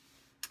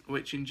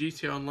 which in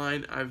GT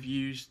Online I've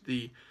used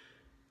the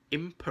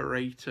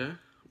Imperator,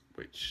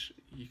 which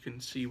you can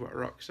see what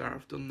Rockstar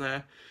have done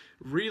there.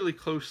 Really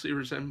closely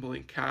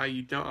resembling car.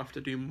 You don't have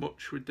to do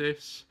much with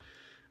this.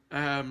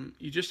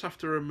 You just have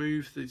to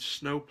remove the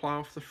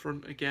snowplow off the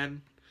front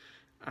again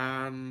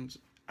and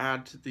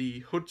add the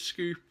hood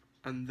scoop,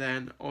 and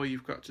then all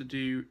you've got to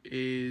do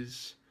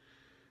is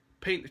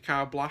paint the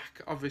car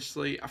black.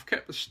 Obviously I've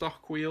kept the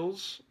stock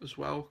wheels as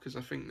well because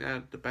I think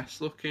they're the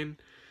best looking,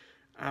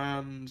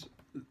 and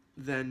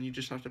then you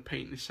just have to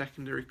paint the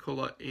secondary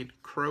colour in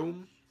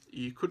chrome.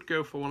 You could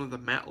go for one of the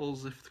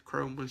metals if the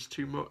chrome was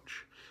too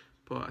much,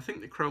 but I think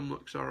the chrome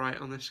looks alright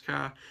on this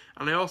car.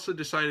 And I also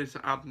decided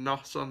to add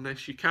NOS on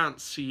this. You can't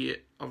see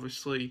it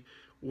obviously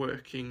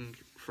working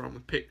from the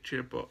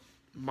picture, but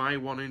my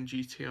one in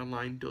GT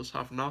Online does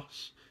have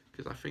NOS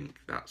because I think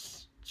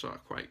that's sort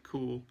of quite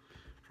cool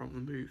from the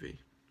movie.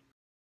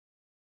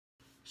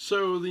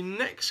 So the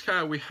next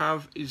car we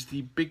have is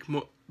the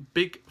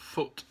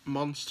Bigfoot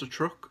monster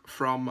truck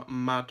from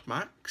Mad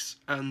Max,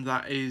 and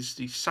that is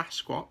the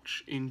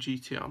Sasquatch in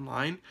GT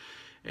Online.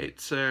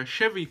 It's a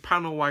Chevy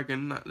panel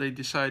wagon that they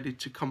decided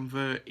to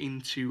convert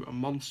into a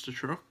monster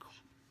truck.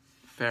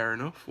 Fair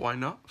enough, why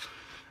not?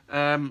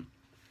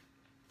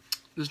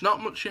 There's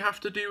not much you have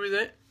to do with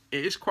it.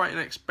 It is quite an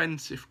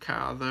expensive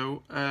car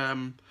though.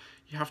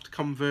 You have to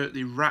convert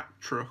the rat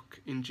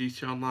truck in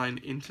GT Online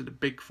into the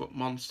Bigfoot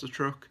monster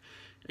truck.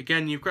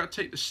 Again, you've got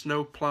to take the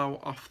snowplow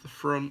off the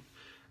front,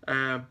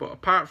 but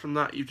apart from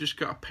that, you've just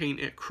got to paint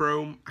it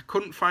chrome. I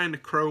couldn't find a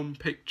chrome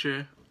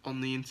picture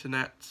on the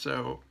internet,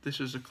 so this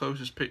was the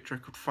closest picture I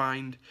could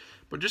find.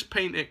 But just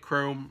paint it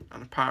chrome,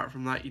 and apart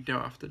from that, you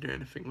don't have to do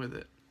anything with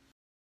it.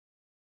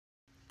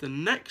 The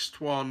next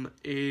one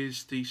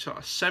is the sort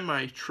of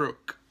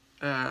semi-truck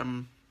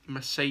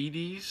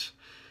Mercedes.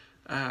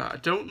 I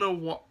don't know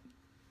what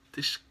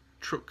this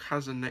truck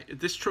has a name.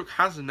 This truck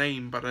has a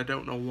name, but I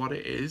don't know what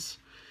it is.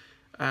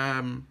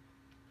 For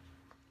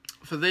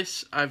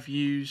this, I've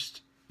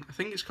used, I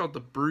think it's called the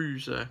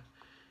Bruiser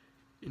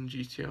in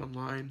GT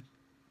Online.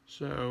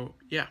 So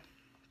yeah,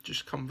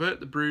 just convert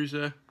the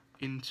Bruiser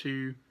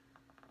into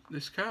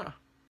this car.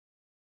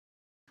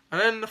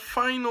 And then the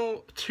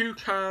final two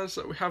cars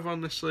that we have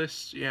on this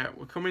list, yeah,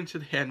 we're coming to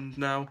the end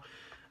now.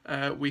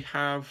 We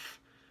have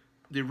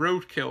the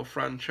Roadkill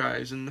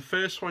franchise, and the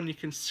first one you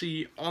can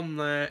see on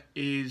there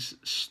is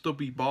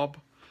Stubby Bob.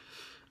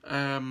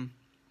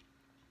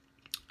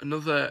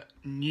 Another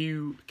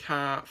new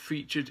car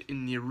featured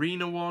in the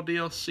Arena War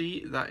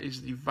DLC, that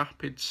is the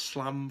Vapid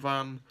Slam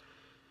Van.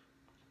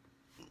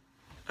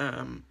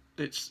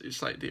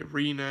 It's like the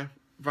Arena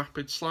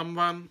Vapid Slam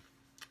Van.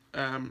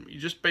 You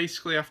just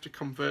basically have to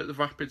convert the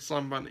Vapid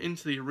Slam Van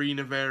into the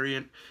Arena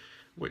variant,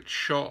 which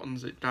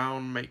shortens it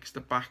down, makes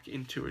the back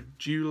into a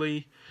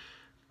dually.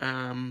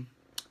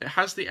 It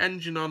has the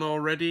engine on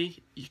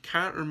already. You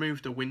can't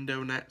remove the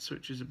window nets,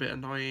 which is a bit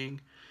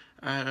annoying.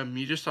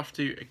 You just have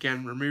to,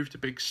 again, remove the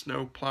big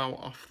snow plow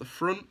off the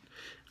front.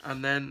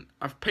 And then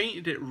I've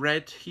painted it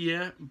red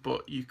here,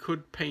 but you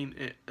could paint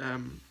it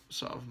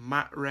sort of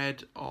matte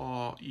red,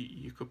 or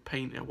you could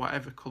paint it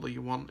whatever colour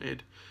you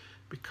wanted,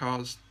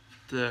 because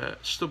the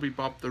Stubby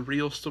Bob, the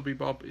real Stubby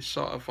Bob, is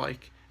sort of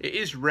like, it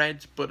is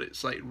red, but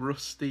it's like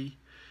rusty.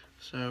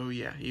 So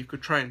yeah, you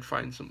could try and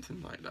find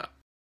something like that.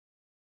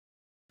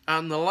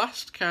 And the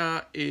last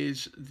car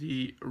is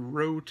the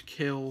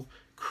Roadkill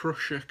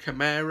Crusher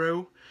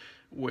Camaro,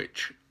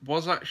 which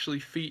was actually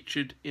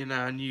featured in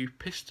our new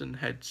Piston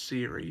Head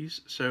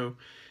series. So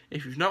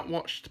if you've not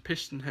watched the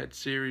Piston Head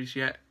series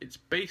yet, it's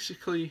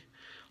basically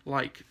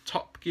like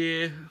Top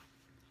Gear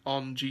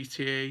on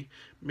GTA.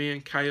 Me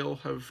and Kyle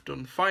have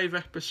done 5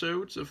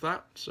 episodes of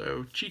that,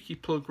 so cheeky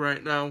plug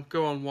right now,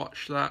 go on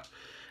watch that.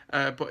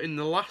 But in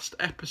the last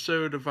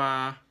episode of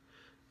our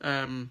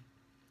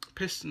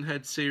Piston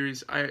Head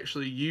series, I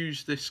actually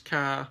used this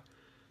car,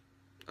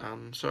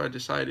 so I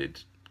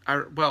decided,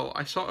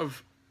 I sort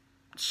of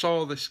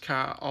saw this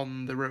car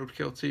on the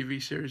Roadkill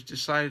TV series,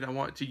 decided I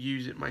wanted to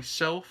use it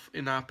myself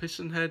in our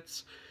Piston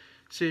Heads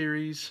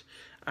series,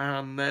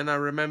 and then I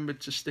remembered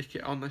to stick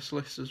it on this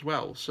list as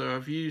well. So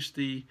I've used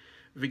the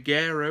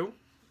Vigero,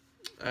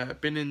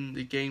 been in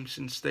the game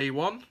since day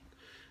one.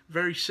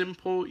 Very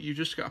simple, you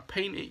just got to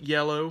paint it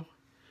yellow,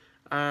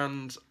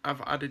 and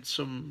I've added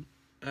some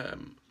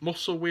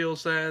muscle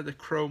wheels there, the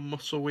chrome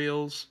muscle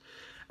wheels,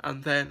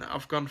 and then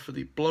I've gone for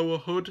the blower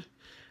hood.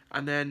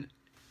 And then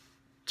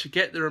to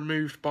get the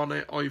removed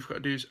bonnet, all you've got to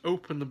do is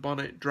open the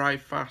bonnet,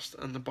 drive fast,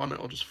 and the bonnet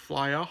will just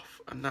fly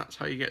off, and that's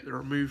how you get the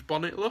removed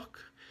bonnet look.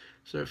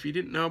 So if you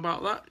didn't know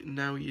about that,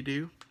 now you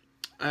do.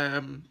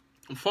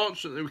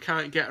 Unfortunately, we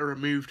can't get a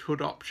removed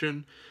hood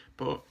option,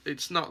 but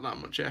it's not that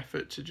much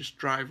effort to just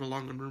drive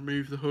along and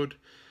remove the hood.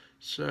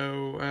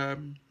 So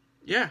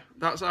yeah,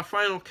 that's our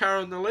final car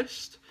on the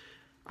list.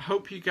 I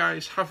hope you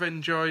guys have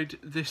enjoyed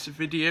this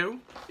video.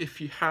 If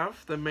you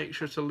have, then make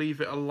sure to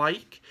leave it a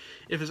like.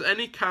 If there's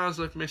any cars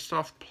I've missed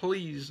off,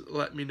 please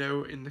let me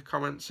know in the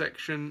comment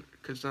section,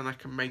 because then I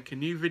can make a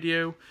new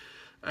video.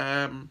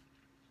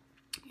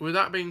 With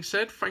that being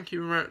said, thank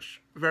you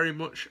very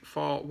much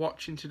for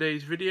watching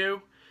today's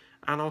video,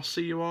 and I'll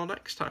see you all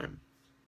next time.